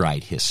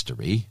 rewrite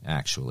history,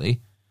 actually,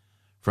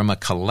 from a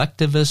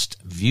collectivist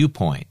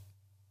viewpoint,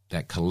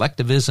 that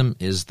collectivism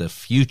is the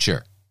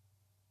future.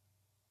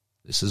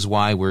 This is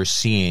why we're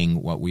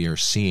seeing what we are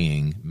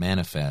seeing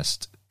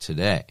manifest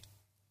today.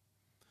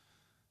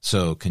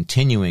 So,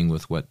 continuing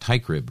with what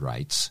Teichrieb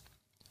writes,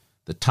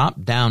 the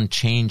top-down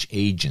change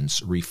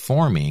agents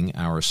reforming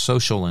our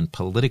social and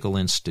political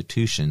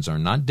institutions are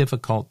not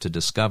difficult to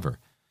discover.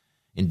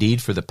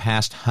 Indeed, for the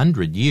past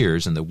 100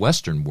 years in the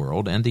Western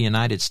world, and the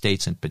United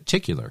States in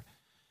particular,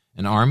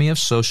 an army of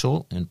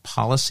social and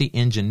policy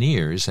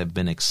engineers have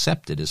been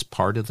accepted as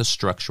part of the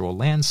structural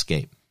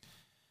landscape.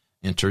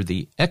 Enter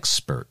the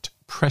expert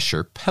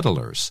pressure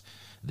peddlers,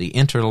 the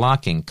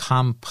interlocking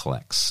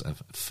complex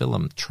of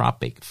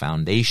philanthropic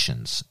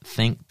foundations,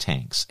 think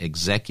tanks,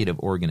 executive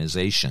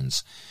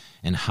organizations,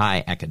 and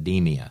high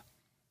academia.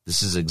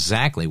 This is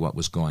exactly what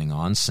was going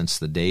on since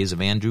the days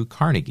of Andrew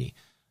Carnegie,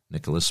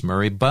 Nicholas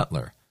Murray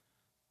Butler,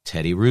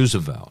 Teddy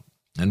Roosevelt,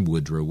 and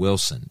Woodrow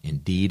Wilson.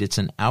 Indeed, it's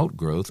an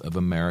outgrowth of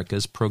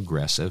America's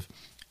progressive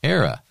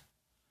era.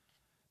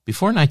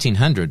 Before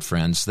 1900,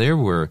 friends, there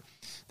were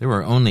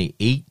only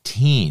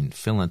 18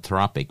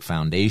 philanthropic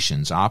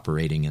foundations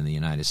operating in the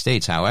United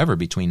States. However,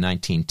 between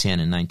 1910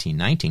 and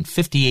 1919,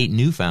 58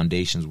 new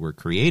foundations were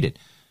created.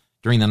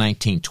 During the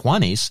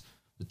 1920s,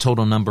 the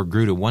total number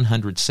grew to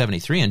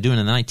 173, and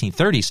during the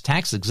 1930s,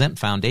 tax-exempt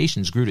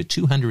foundations grew to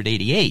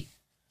 288.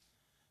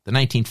 The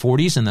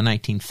 1940s and the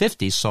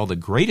 1950s saw the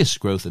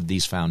greatest growth of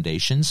these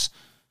foundations,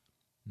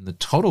 and the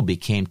total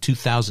became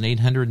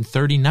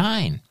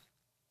 2,839.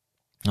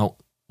 Now,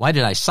 why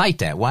did I cite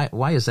that?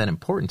 Why is that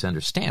important to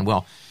understand?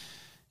 Well,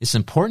 it's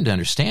important to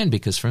understand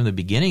because from the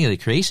beginning of the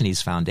creation of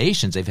these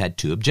foundations, they've had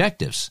two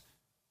objectives.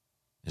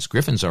 As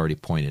Griffin's already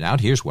pointed out,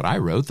 here's what I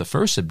wrote. The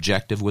first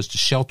objective was to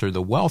shelter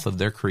the wealth of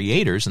their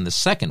creators, and the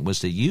second was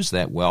to use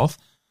that wealth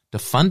to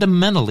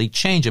fundamentally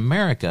change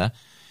America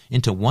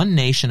into one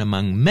nation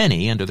among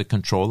many under the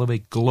control of a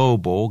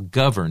global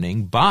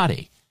governing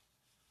body.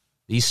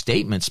 These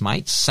statements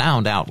might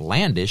sound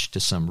outlandish to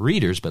some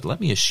readers, but let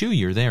me assure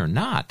you they are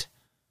not.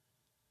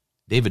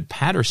 David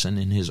Patterson,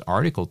 in his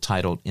article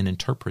titled An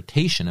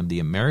Interpretation of the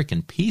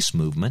American Peace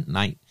Movement,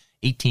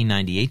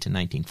 1898 to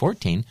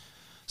 1914,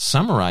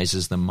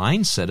 summarizes the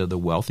mindset of the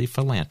wealthy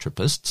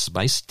philanthropists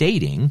by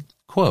stating,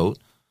 quote,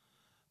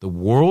 "The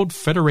World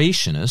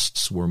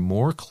Federationists were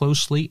more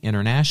closely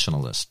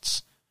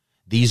internationalists.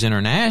 These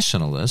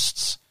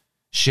internationalists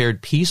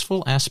shared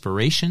peaceful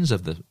aspirations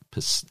of the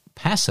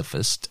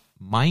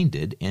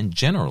pacifist-minded and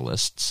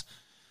generalists,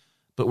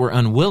 but were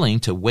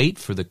unwilling to wait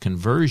for the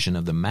conversion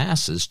of the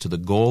masses to the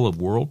goal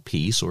of world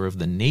peace or of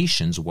the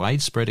nation's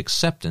widespread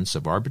acceptance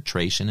of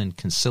arbitration and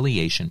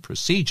conciliation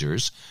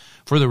procedures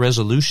for the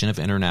resolution of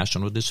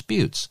international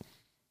disputes.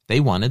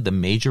 They wanted the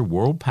major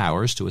world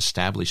powers to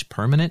establish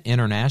permanent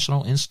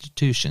international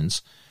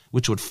institutions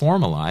which would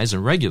formalize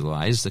and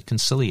regularize the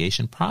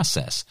conciliation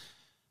process.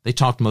 They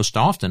talked most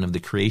often of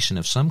the creation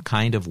of some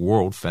kind of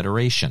world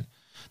federation.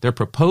 Their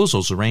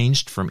proposals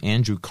ranged from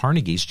Andrew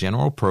Carnegie's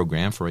general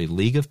program for a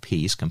League of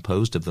Peace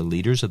composed of the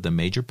leaders of the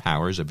major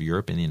powers of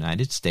Europe and the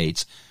United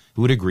States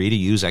who would agree to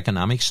use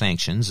economic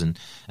sanctions and,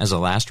 as a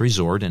last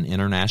resort, an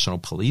international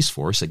police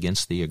force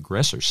against the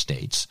aggressor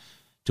states,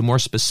 to more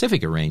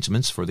specific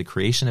arrangements for the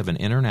creation of an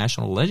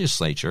international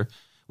legislature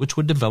which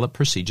would develop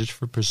procedures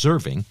for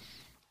preserving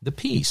the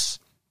peace.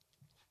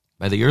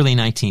 By the early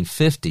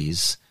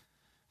 1950s,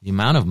 the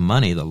amount of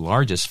money the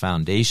largest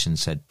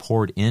foundations had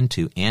poured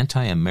into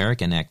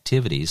anti-American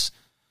activities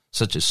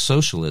such as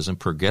socialism,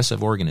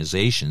 progressive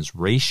organizations,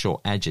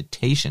 racial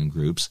agitation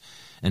groups,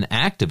 and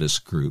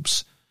activist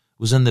groups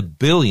was in the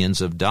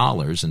billions of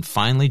dollars and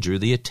finally drew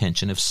the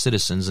attention of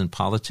citizens and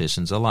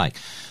politicians alike.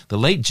 The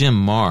late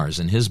Jim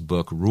Marrs, in his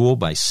book Rule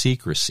by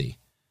Secrecy,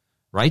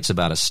 writes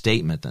about a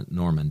statement that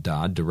Norman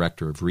Dodd,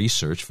 director of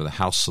research for the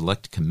House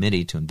Select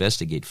Committee to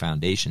investigate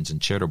foundations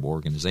and charitable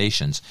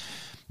organizations,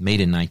 made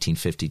in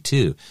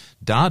 1952.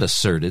 Dodd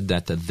asserted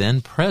that the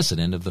then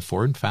president of the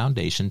Ford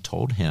Foundation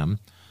told him,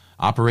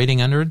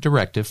 operating under a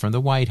directive from the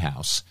White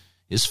House,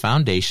 his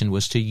foundation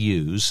was to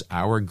use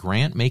our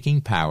grant-making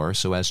power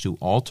so as to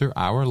alter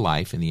our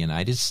life in the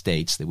United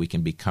States that we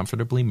can be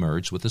comfortably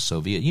merged with the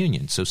Soviet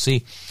Union. So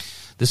see,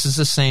 this is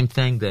the same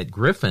thing that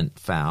Griffin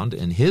found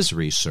in his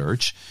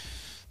research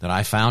that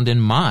I found in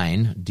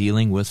mine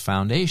dealing with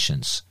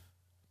foundations.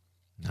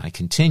 I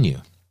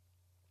continue.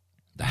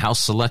 The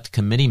House Select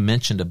Committee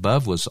mentioned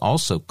above was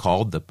also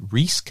called the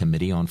Reese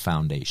Committee on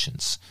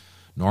Foundations.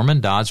 Norman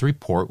Dodd's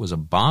report was a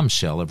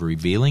bombshell of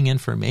revealing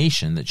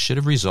information that should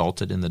have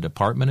resulted in the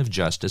Department of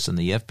Justice and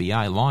the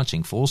FBI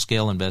launching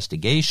full-scale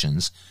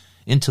investigations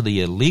into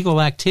the illegal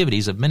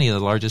activities of many of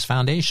the largest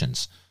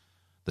foundations.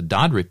 The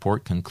Dodd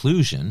report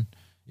conclusion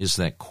is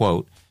that,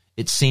 quote,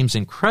 "It seems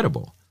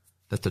incredible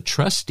that the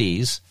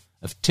trustees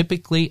of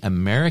typically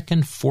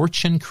American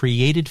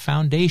fortune-created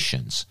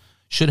foundations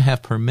should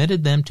have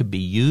permitted them to be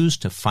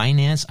used to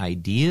finance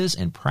ideas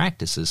and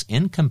practices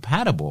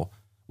incompatible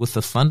with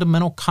the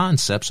fundamental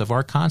concepts of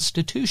our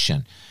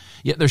Constitution.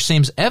 Yet there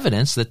seems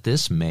evidence that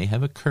this may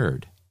have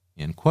occurred."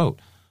 End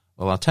quote.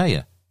 Well, I'll tell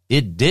you,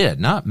 it did,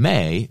 not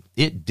may,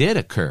 it did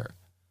occur.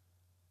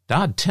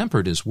 Dodd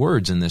tempered his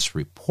words in this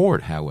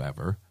report,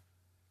 however.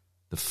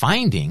 The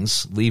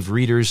findings leave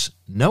readers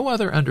no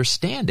other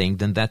understanding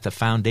than that the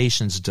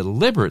foundations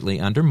deliberately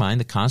undermine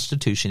the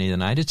Constitution of the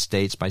United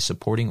States by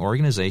supporting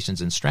organizations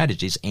and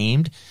strategies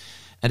aimed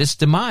at its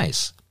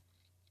demise.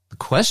 The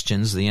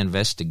questions the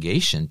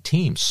investigation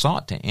team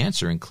sought to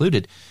answer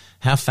included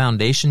how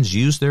foundations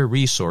use their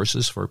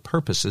resources for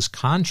purposes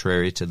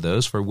contrary to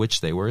those for which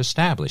they were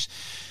established.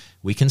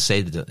 We can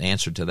say that the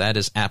answer to that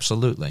is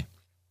absolutely.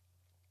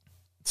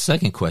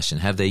 Second question,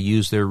 have they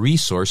used their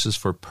resources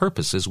for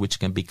purposes which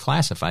can be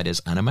classified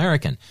as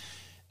un-American?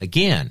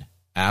 Again,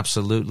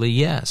 absolutely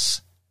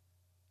yes.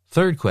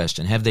 Third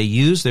question, have they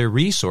used their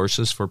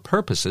resources for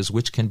purposes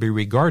which can be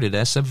regarded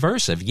as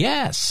subversive?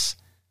 Yes.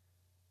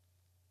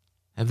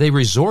 Have they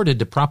resorted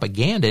to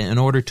propaganda in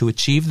order to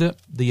achieve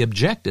the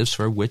objectives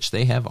for which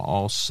they have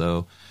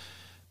also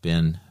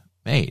been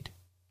made?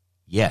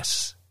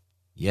 Yes.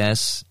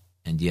 Yes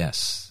and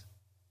yes.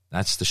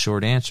 That's the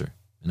short answer.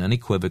 An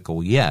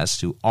unequivocal yes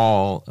to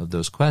all of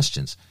those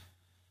questions.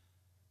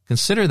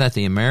 Consider that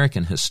the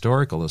American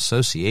Historical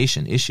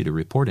Association issued a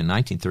report in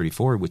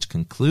 1934 which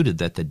concluded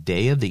that the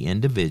day of the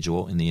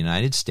individual in the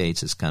United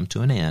States has come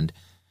to an end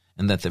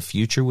and that the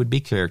future would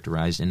be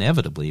characterized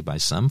inevitably by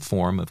some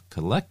form of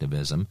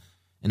collectivism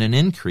and an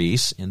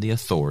increase in the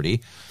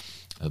authority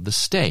of the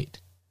state.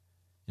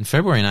 In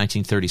February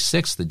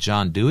 1936, the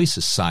John Dewey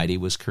Society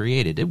was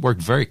created. It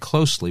worked very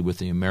closely with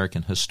the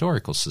American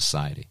Historical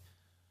Society,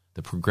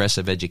 the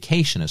Progressive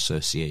Education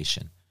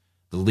Association,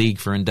 the League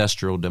for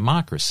Industrial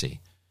Democracy,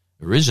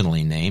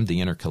 originally named the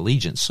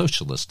Intercollegiate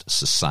Socialist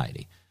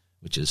Society,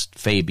 which is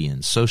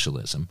Fabian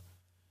Socialism,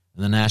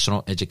 and the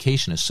National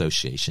Education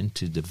Association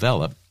to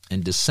develop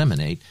and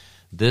disseminate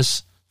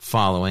this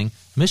following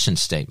mission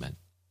statement.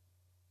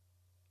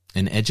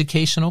 An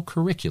educational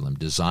curriculum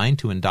designed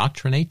to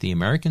indoctrinate the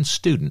American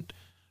student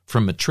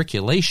from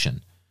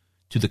matriculation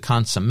to the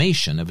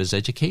consummation of his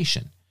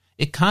education.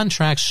 It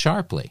contrasts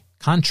sharply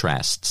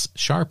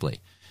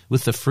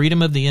with the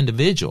freedom of the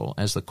individual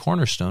as the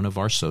cornerstone of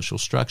our social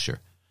structure.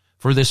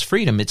 For this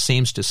freedom, it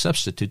seems to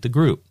substitute the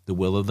group, the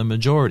will of the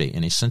majority,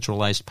 and a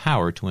centralized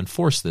power to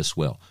enforce this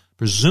will,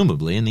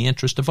 presumably in the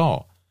interest of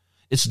all.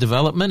 Its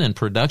development and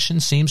production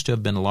seems to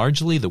have been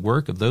largely the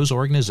work of those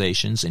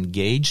organizations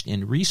engaged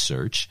in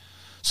research,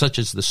 such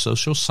as the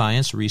Social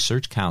Science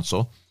Research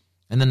Council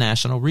and the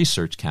National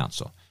Research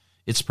Council.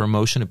 Its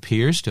promotion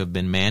appears to have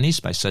been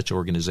managed by such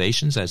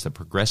organizations as the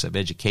Progressive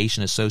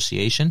Education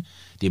Association,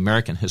 the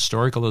American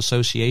Historical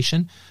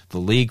Association, the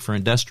League for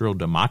Industrial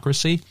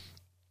Democracy,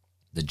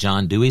 the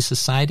John Dewey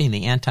Society, and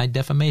the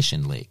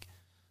Anti-Defamation League.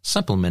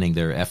 Supplementing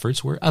their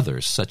efforts were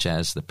others, such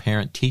as the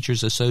Parent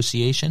Teachers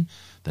Association,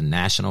 the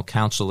National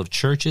Council of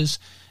Churches,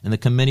 and the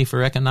Committee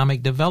for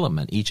Economic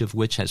Development, each of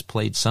which has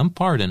played some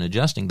part in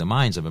adjusting the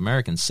minds of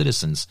American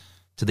citizens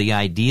to the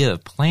idea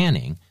of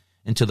planning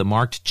and to the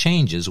marked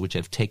changes which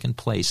have taken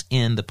place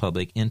in the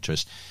public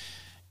interest.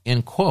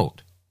 End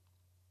quote.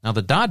 Now,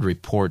 the Dodd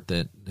report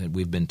that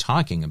we've been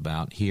talking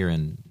about here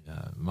in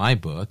my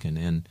book and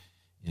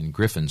in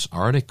Griffin's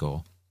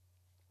article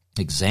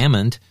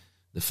examined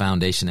the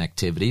Foundation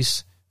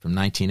activities from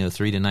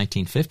 1903 to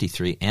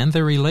 1953 and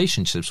their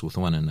relationships with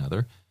one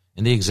another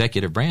in the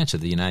executive branch of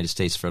the United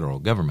States federal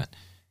government.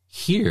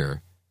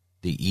 Here,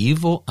 the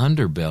evil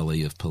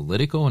underbelly of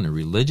political and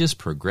religious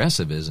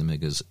progressivism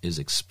is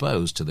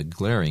exposed to the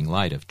glaring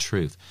light of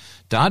truth.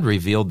 Dodd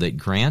revealed that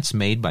grants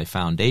made by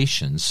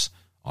foundations,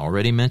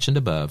 already mentioned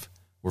above,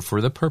 were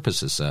for the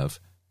purposes of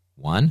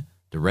 1.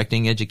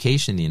 Directing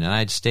education in the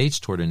United States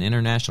toward an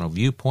international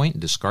viewpoint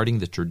and discarding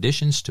the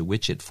traditions to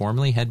which it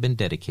formerly had been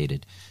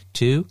dedicated.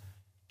 2.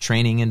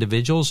 Training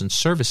individuals and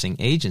servicing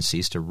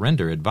agencies to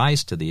render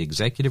advice to the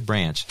executive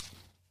branch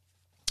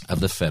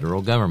of the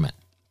federal government.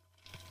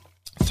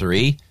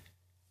 3.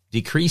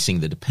 Decreasing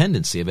the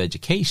dependency of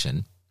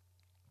education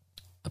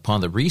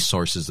upon the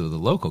resources of the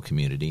local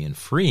community and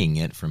freeing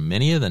it from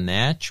many of the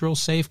natural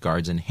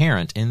safeguards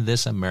inherent in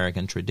this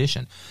American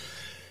tradition.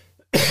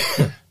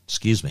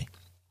 Excuse me.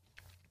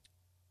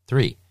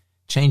 3.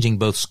 Changing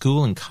both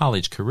school and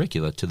college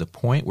curricula to the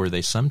point where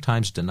they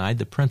sometimes denied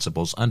the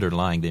principles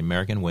underlying the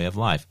American way of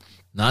life.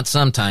 Not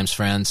sometimes,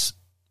 friends,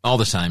 all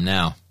the time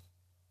now.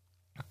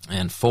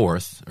 And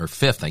fifth,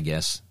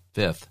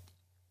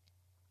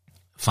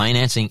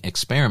 financing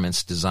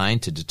experiments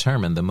designed to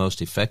determine the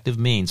most effective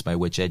means by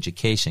which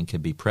education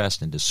can be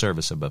pressed into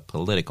service of a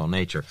political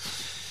nature.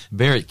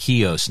 Barrett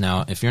Keogh's.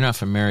 Now, if you're not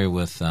familiar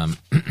with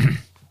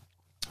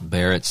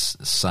Barrett's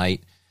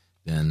site,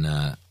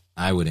 then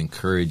I would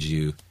encourage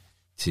you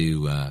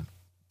to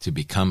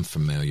become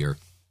familiar.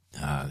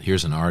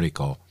 Here's an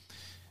article,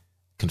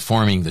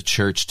 Conforming the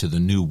Church to the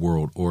New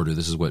World Order.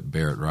 This is what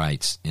Barrett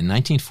writes. In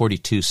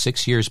 1942,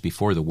 6 years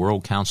before the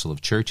World Council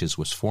of Churches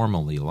was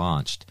formally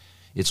launched,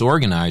 its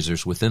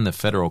organizers within the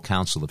Federal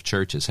Council of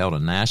Churches held a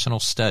national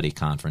study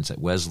conference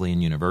at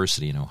Wesleyan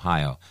University in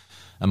Ohio.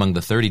 Among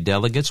the 30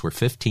 delegates were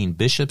 15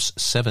 bishops,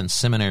 7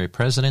 seminary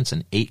presidents,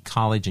 and 8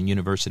 college and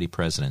university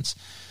presidents.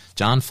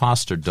 John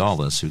Foster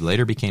Dulles, who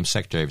later became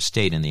Secretary of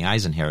State in the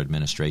Eisenhower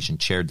administration,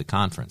 chaired the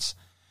conference.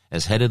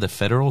 As head of the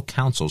Federal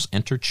Council's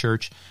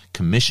Interchurch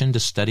Commission to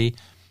study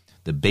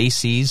the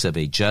bases of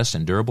a just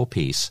and durable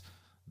peace,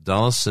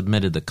 Dulles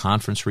submitted the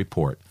conference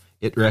report.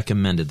 It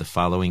recommended the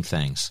following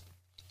things: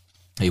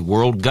 a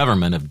world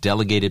government of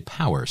delegated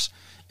powers,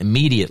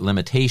 immediate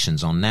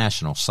limitations on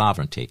national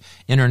sovereignty,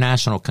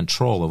 international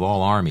control of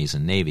all armies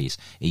and navies,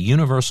 a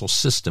universal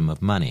system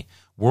of money,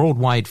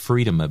 worldwide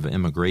freedom of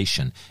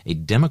immigration, a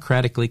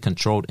democratically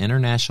controlled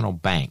international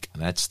bank,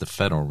 that's the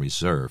Federal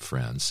Reserve,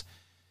 friends,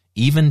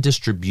 even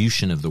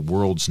distribution of the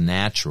world's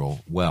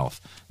natural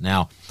wealth.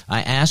 Now,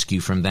 I ask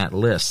you from that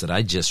list that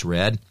I just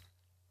read,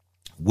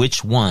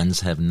 which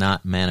ones have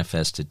not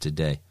manifested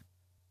today?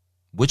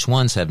 Which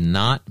ones have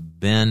not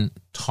been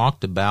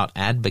talked about,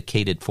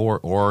 advocated for,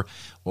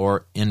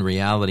 or in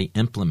reality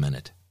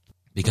implemented?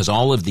 Because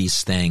all of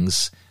these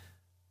things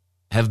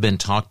have been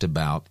talked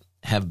about,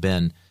 have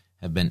been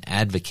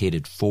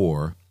advocated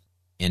for,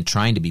 and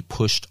trying to be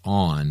pushed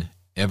on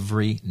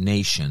every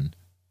nation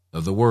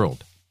of the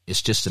world.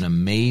 It's just an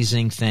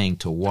amazing thing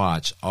to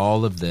watch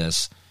all of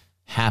this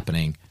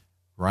happening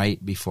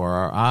right before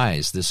our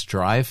eyes. This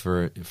drive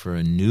for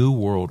a new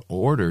world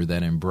order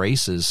that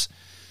embraces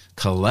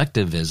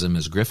collectivism,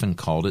 as Griffin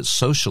called it.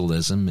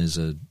 Socialism is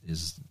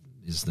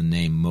the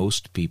name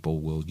most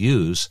people will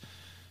use.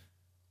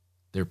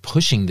 They're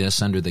pushing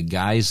this under the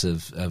guise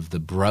of the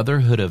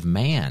brotherhood of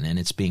man, and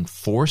it's being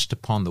forced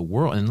upon the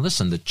world. And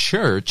listen, the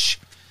church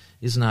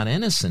is not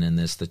innocent in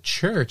this. The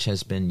church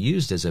has been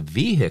used as a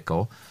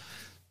vehicle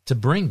to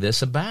bring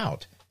this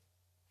about.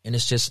 And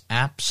it's just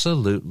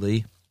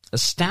absolutely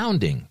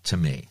astounding to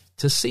me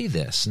to see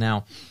this.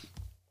 Now,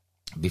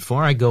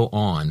 before I go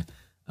on,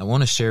 I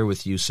want to share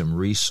with you some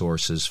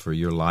resources for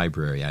your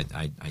library.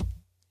 I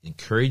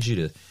encourage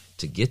you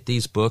to get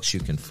these books. You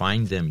can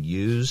find them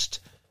used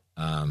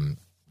and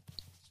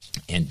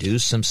do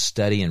some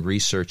study and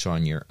research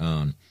on your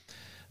own.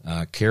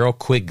 Carol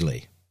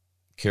Quigley.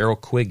 Carol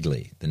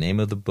Quigley. The name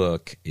of the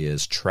book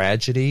is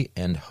Tragedy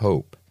and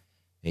Hope,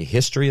 A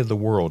History of the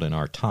World in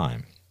Our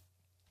Time.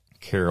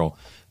 Carol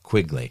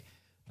Quigley.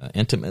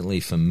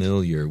 Intimately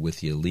familiar with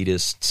the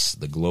elitists,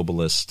 the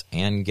globalists,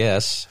 and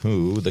guess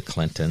who? The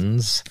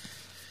Clintons.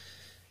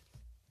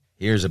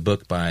 Here's a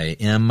book by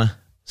M.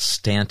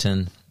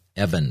 Stanton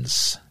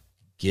Evans.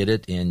 Get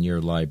it in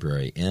your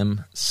library.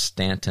 M.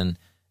 Stanton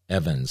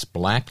Evans.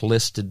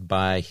 Blacklisted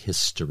by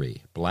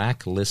History.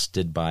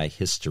 Blacklisted by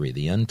History.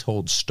 The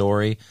untold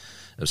story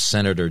of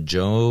Senator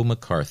Joe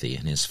McCarthy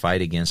and his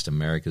fight against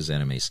America's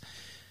enemies.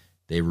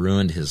 They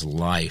ruined his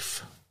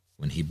life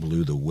when he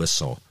blew the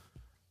whistle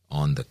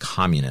on the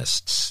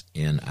communists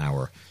in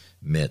our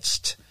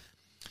midst.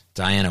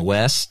 Diana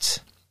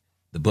West,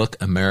 the book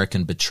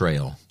American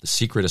Betrayal, The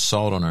Secret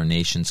Assault on Our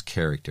Nation's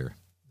Character.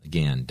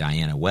 Again,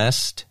 Diana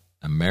West,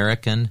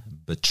 American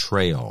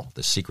Betrayal,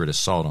 The Secret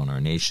Assault on Our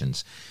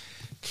Nation's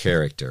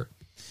Character.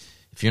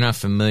 If you're not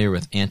familiar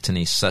with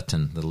Anthony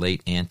Sutton, the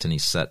late Anthony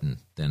Sutton,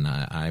 then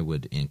I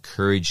would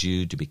encourage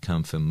you to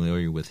become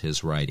familiar with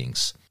his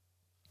writings.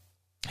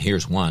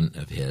 Here's one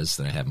of his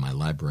that I have in my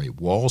library,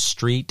 Wall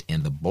Street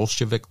and the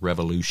Bolshevik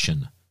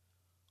Revolution.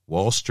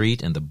 Wall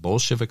Street and the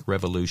Bolshevik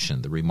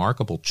Revolution, the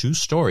remarkable true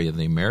story of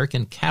the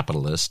American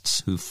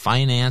capitalists who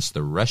financed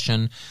the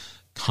Russian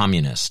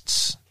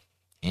communists.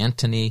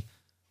 Anthony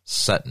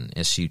Sutton,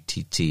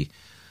 S-U-T-T-O-N.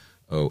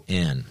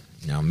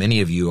 Now, many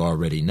of you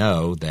already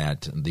know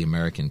that the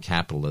American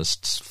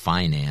capitalists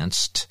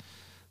financed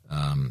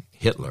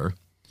Hitler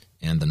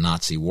and the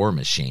Nazi war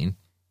machine.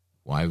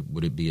 Why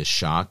would it be a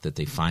shock that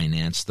they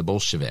financed the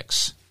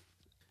Bolsheviks?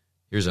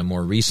 Here's a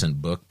more recent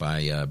book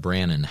by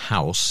Brannon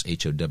House,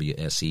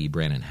 H-O-W-S-E,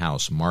 Brannon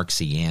House,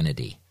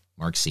 Marxianity.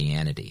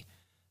 Marxianity.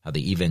 How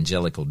the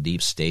evangelical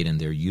deep state and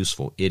their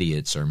useful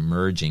idiots are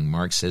merging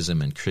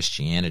Marxism and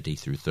Christianity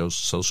through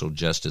social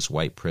justice,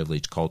 white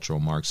privilege, cultural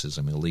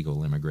Marxism,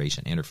 illegal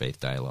immigration, interfaith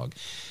dialogue,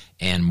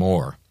 and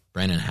more.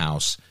 Brannon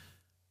House,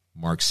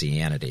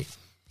 Marxianity.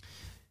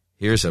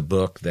 Here's a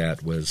book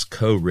that was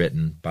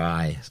co-written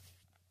by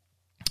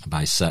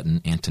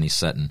Sutton, Anthony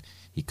Sutton.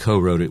 He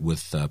co-wrote it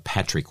with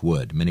Patrick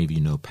Wood. Many of you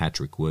know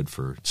Patrick Wood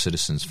for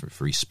Citizens for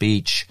Free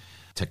Speech,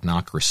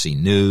 Technocracy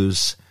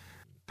News.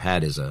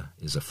 Pat is a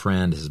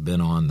friend, has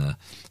been on the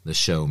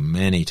show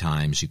many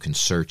times. You can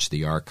search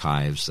the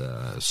archives,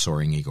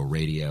 Soaring Eagle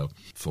Radio,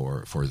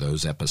 for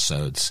those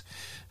episodes.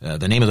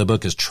 The name of the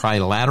book is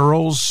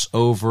Trilaterals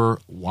Over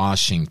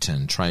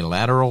Washington.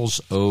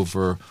 Trilaterals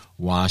Over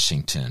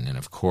Washington. And,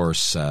 of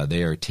course,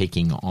 they are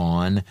taking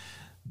on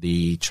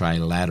the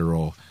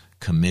Trilateral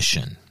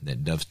Commission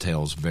that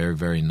dovetails very,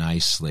 very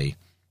nicely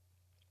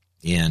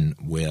in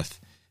with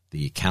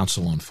the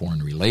Council on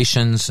Foreign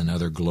Relations and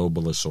other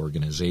globalist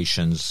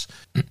organizations,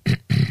 the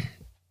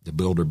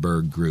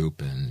Bilderberg Group,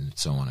 and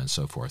so on and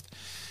so forth.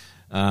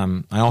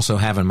 I also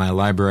have in my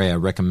library, I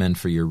recommend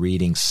for your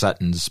reading,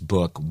 Sutton's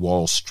book,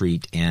 Wall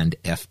Street and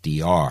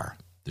FDR,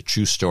 the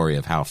true story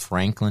of how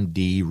Franklin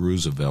D.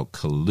 Roosevelt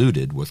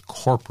colluded with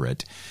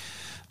corporate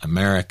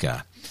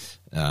America.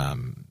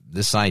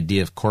 This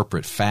idea of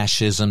corporate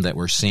fascism that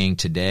we're seeing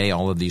today,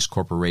 all of these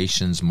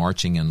corporations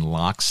marching in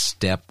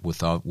lockstep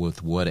with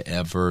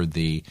whatever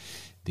the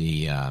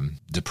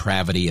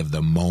depravity of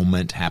the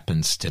moment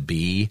happens to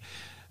be,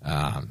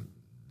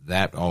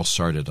 that all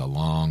started a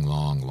long,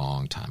 long,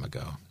 long time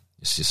ago.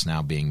 It's just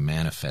now being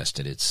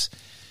manifested. It's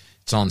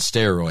on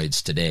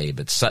steroids today,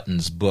 but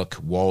Sutton's book,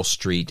 Wall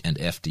Street and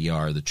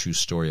FDR, the true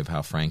story of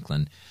how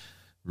Franklin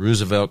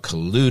Roosevelt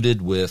colluded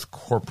with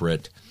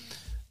corporate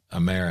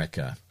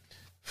America.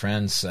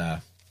 Friends,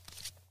 I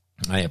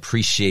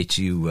appreciate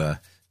you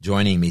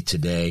joining me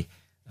today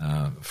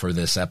for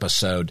this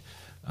episode.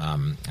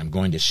 I'm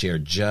going to share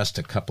just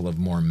a couple of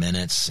more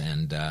minutes,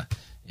 and I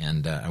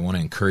want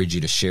to encourage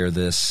you to share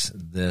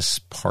this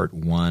part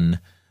one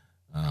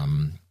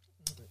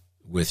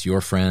with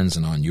your friends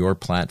and on your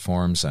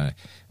platforms. I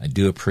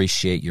do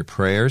appreciate your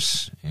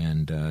prayers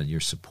and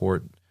your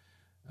support.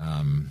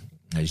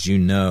 As you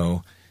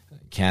know,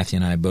 Kathy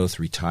and I both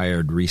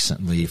retired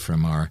recently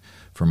from our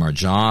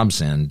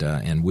jobs,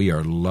 and we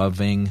are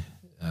loving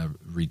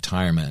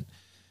retirement.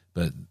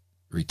 But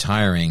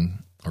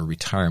retiring or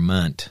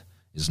retirement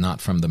is not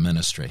from the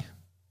ministry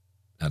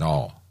at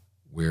all.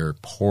 We're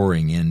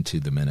pouring into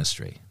the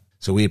ministry.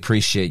 So we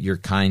appreciate your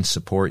kind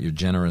support, your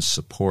generous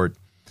support,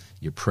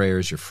 your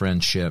prayers, your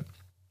friendship.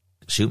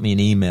 Shoot me an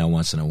email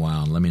once in a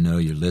while and let me know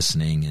you're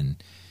listening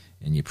and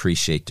you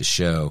appreciate the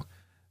show.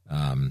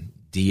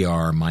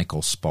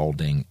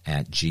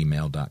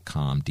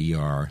 drmichaelspalding@gmail.com,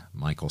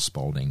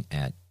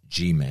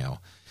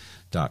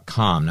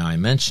 drmichaelspalding@gmail.com. Now, I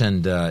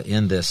mentioned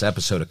in this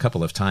episode a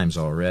couple of times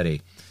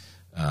already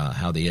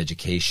how the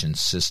education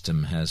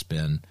system has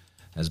been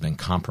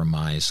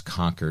compromised,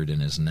 conquered,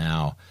 and is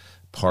now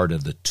part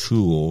of the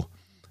tool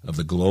of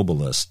the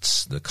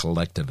globalists, the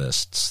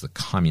collectivists, the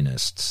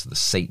communists, the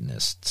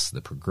Satanists,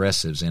 the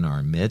progressives in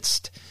our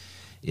midst.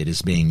 It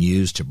is being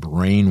used to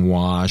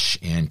brainwash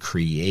and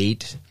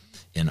create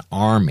an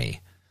army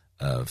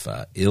of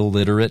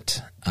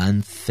illiterate,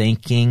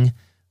 unthinking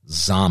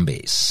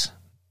zombies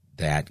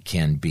that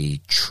can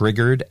be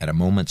triggered at a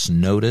moment's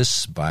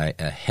notice by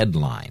a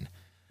headline.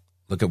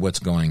 Look at what's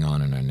going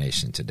on in our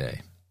nation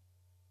today.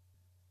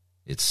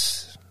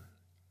 It's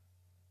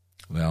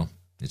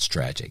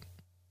tragic.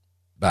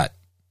 But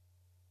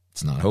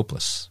it's not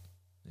hopeless.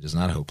 It is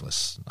not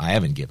hopeless. I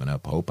haven't given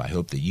up hope. I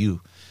hope that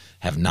you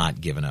have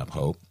not given up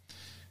hope.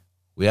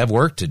 We have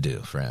work to do,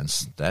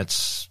 friends.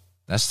 That's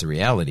the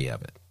reality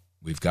of it.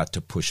 We've got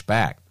to push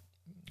back.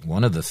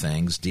 One of the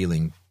things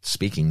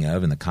speaking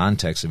of in the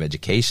context of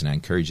education, I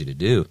encourage you to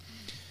do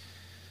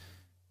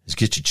is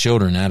get your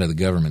children out of the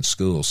government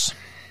schools.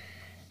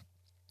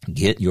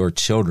 Get your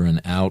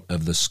children out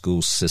of the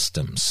school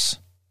systems.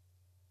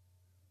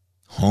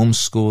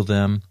 Homeschool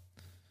them.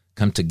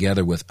 Come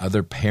together with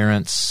other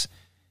parents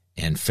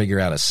and figure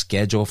out a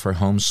schedule for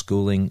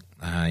homeschooling.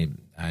 I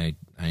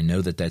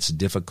know that that's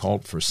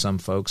difficult for some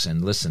folks.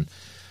 And listen,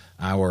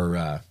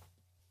 our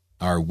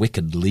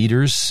wicked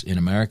leaders in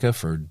America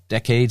for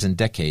decades and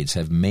decades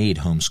have made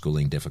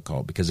homeschooling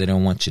difficult because they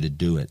don't want you to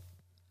do it.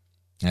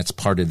 That's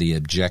part of the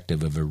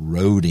objective of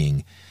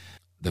eroding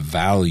the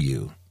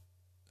value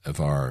of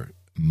our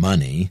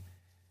money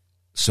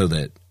so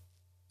that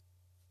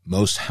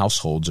most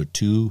households are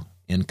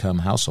two-income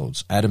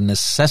households out of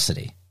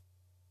necessity.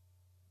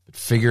 But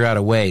figure out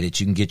a way that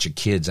you can get your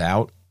kids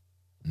out.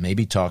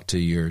 Maybe talk to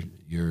your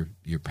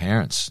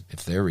parents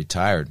if they're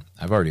retired.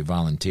 I've already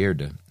volunteered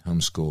to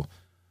homeschool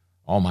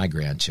all my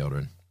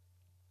grandchildren.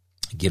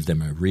 Give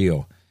them a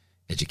real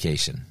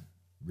education.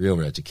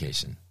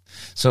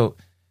 So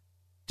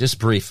just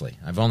briefly,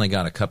 I've only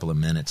got a couple of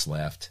minutes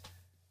left.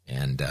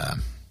 And,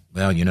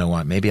 well, you know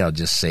what? Maybe I'll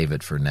just save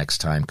it for next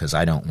time because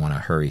I don't want to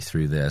hurry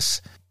through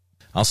this.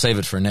 I'll save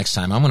it for next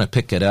time. I'm going to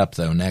pick it up,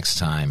 though, next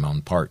time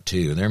on part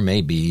 2. There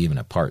may be even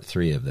a part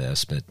 3 of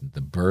this, but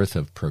the birth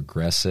of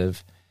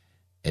progressive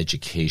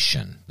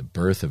education. The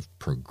birth of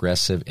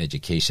progressive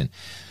education.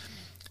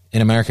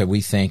 In America, we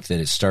think that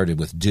it started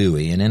with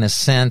Dewey, and in a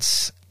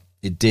sense,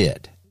 it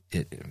did.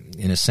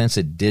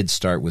 It did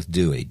start with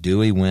Dewey.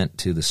 Dewey went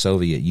to the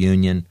Soviet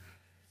Union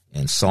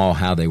and saw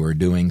how they were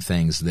doing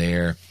things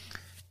there,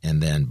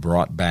 and then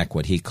brought back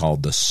what he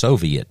called the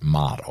Soviet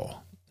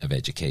model of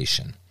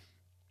education,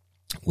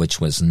 which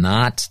was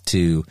not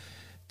to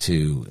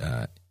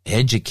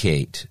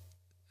educate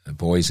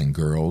boys and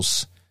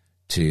girls,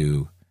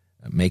 to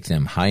make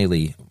them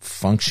highly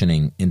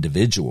functioning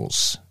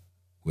individuals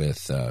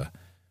with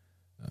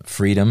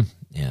freedom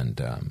and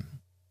a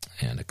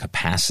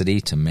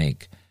capacity to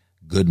make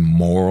good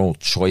moral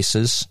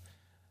choices.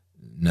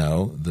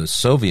 No, the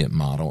Soviet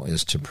model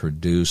is to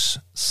produce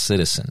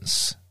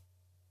citizens,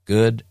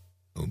 good,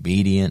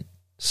 obedient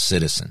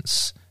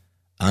citizens,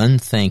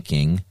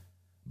 unthinking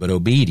but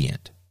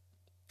obedient.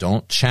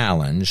 Don't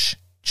challenge,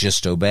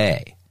 just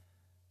obey.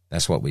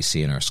 That's what we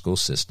see in our school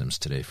systems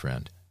today,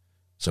 friend.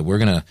 So we're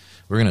gonna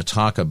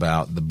talk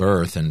about the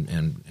birth,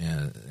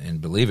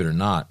 and believe it or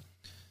not,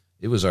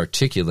 it was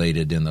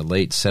articulated in the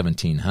late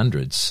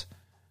 1700s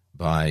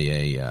by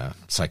a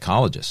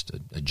psychologist,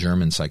 a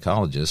German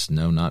psychologist,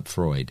 no, not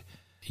Freud,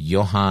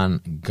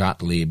 Johann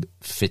Gottlieb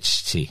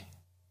Fichte.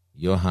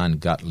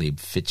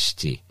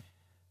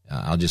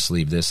 I'll just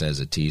leave this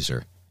as a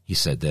teaser. He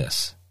said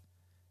this: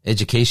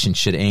 education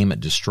should aim at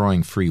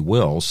destroying free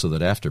will so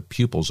that after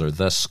pupils are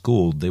thus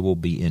schooled, they will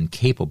be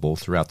incapable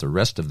throughout the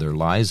rest of their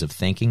lives of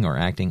thinking or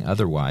acting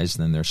otherwise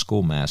than their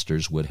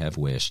schoolmasters would have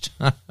wished.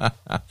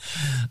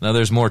 Now,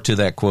 there's more to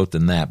that quote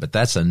than that, but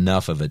that's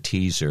enough of a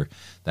teaser.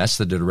 That's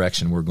the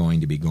direction we're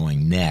going to be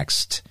going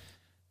next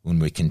when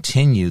we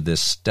continue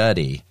this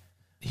study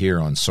here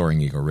on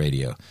Soaring Eagle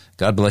Radio.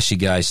 God bless you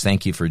guys.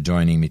 Thank you for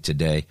joining me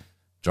today.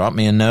 Drop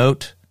me a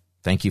note.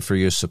 Thank you for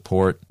your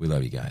support. We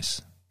love you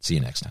guys. See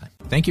you next time.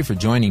 Thank you for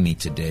joining me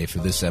today for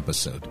this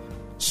episode.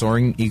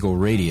 Soaring Eagle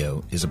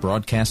Radio is a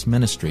broadcast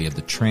ministry of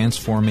the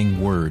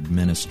Transforming Word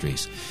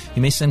Ministries.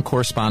 You may send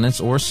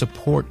correspondence or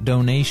support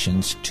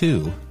donations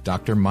to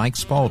Dr. Mike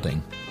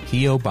Spaulding,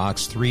 P.O.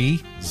 Box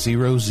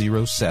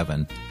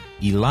 3007,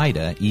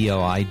 Elida,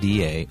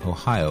 E-L-I-D-A,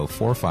 Ohio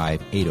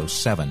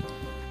 45807.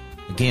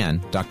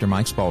 Again, Dr.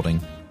 Mike Spaulding,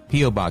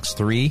 P.O. Box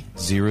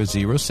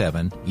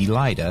 3007,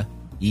 Elida,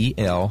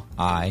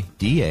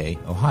 E-L-I-D-A,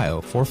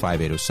 Ohio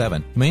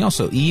 45807. You may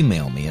also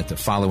email me at the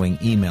following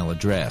email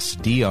address,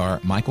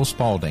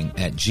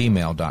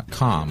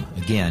 drmichaelspaulding@gmail.com.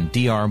 Again,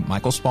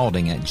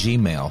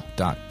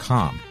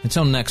 drmichaelspaulding@gmail.com.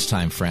 Until next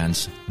time,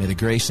 friends, may the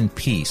grace and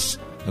peace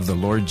of the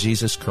Lord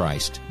Jesus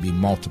Christ be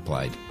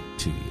multiplied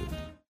to you.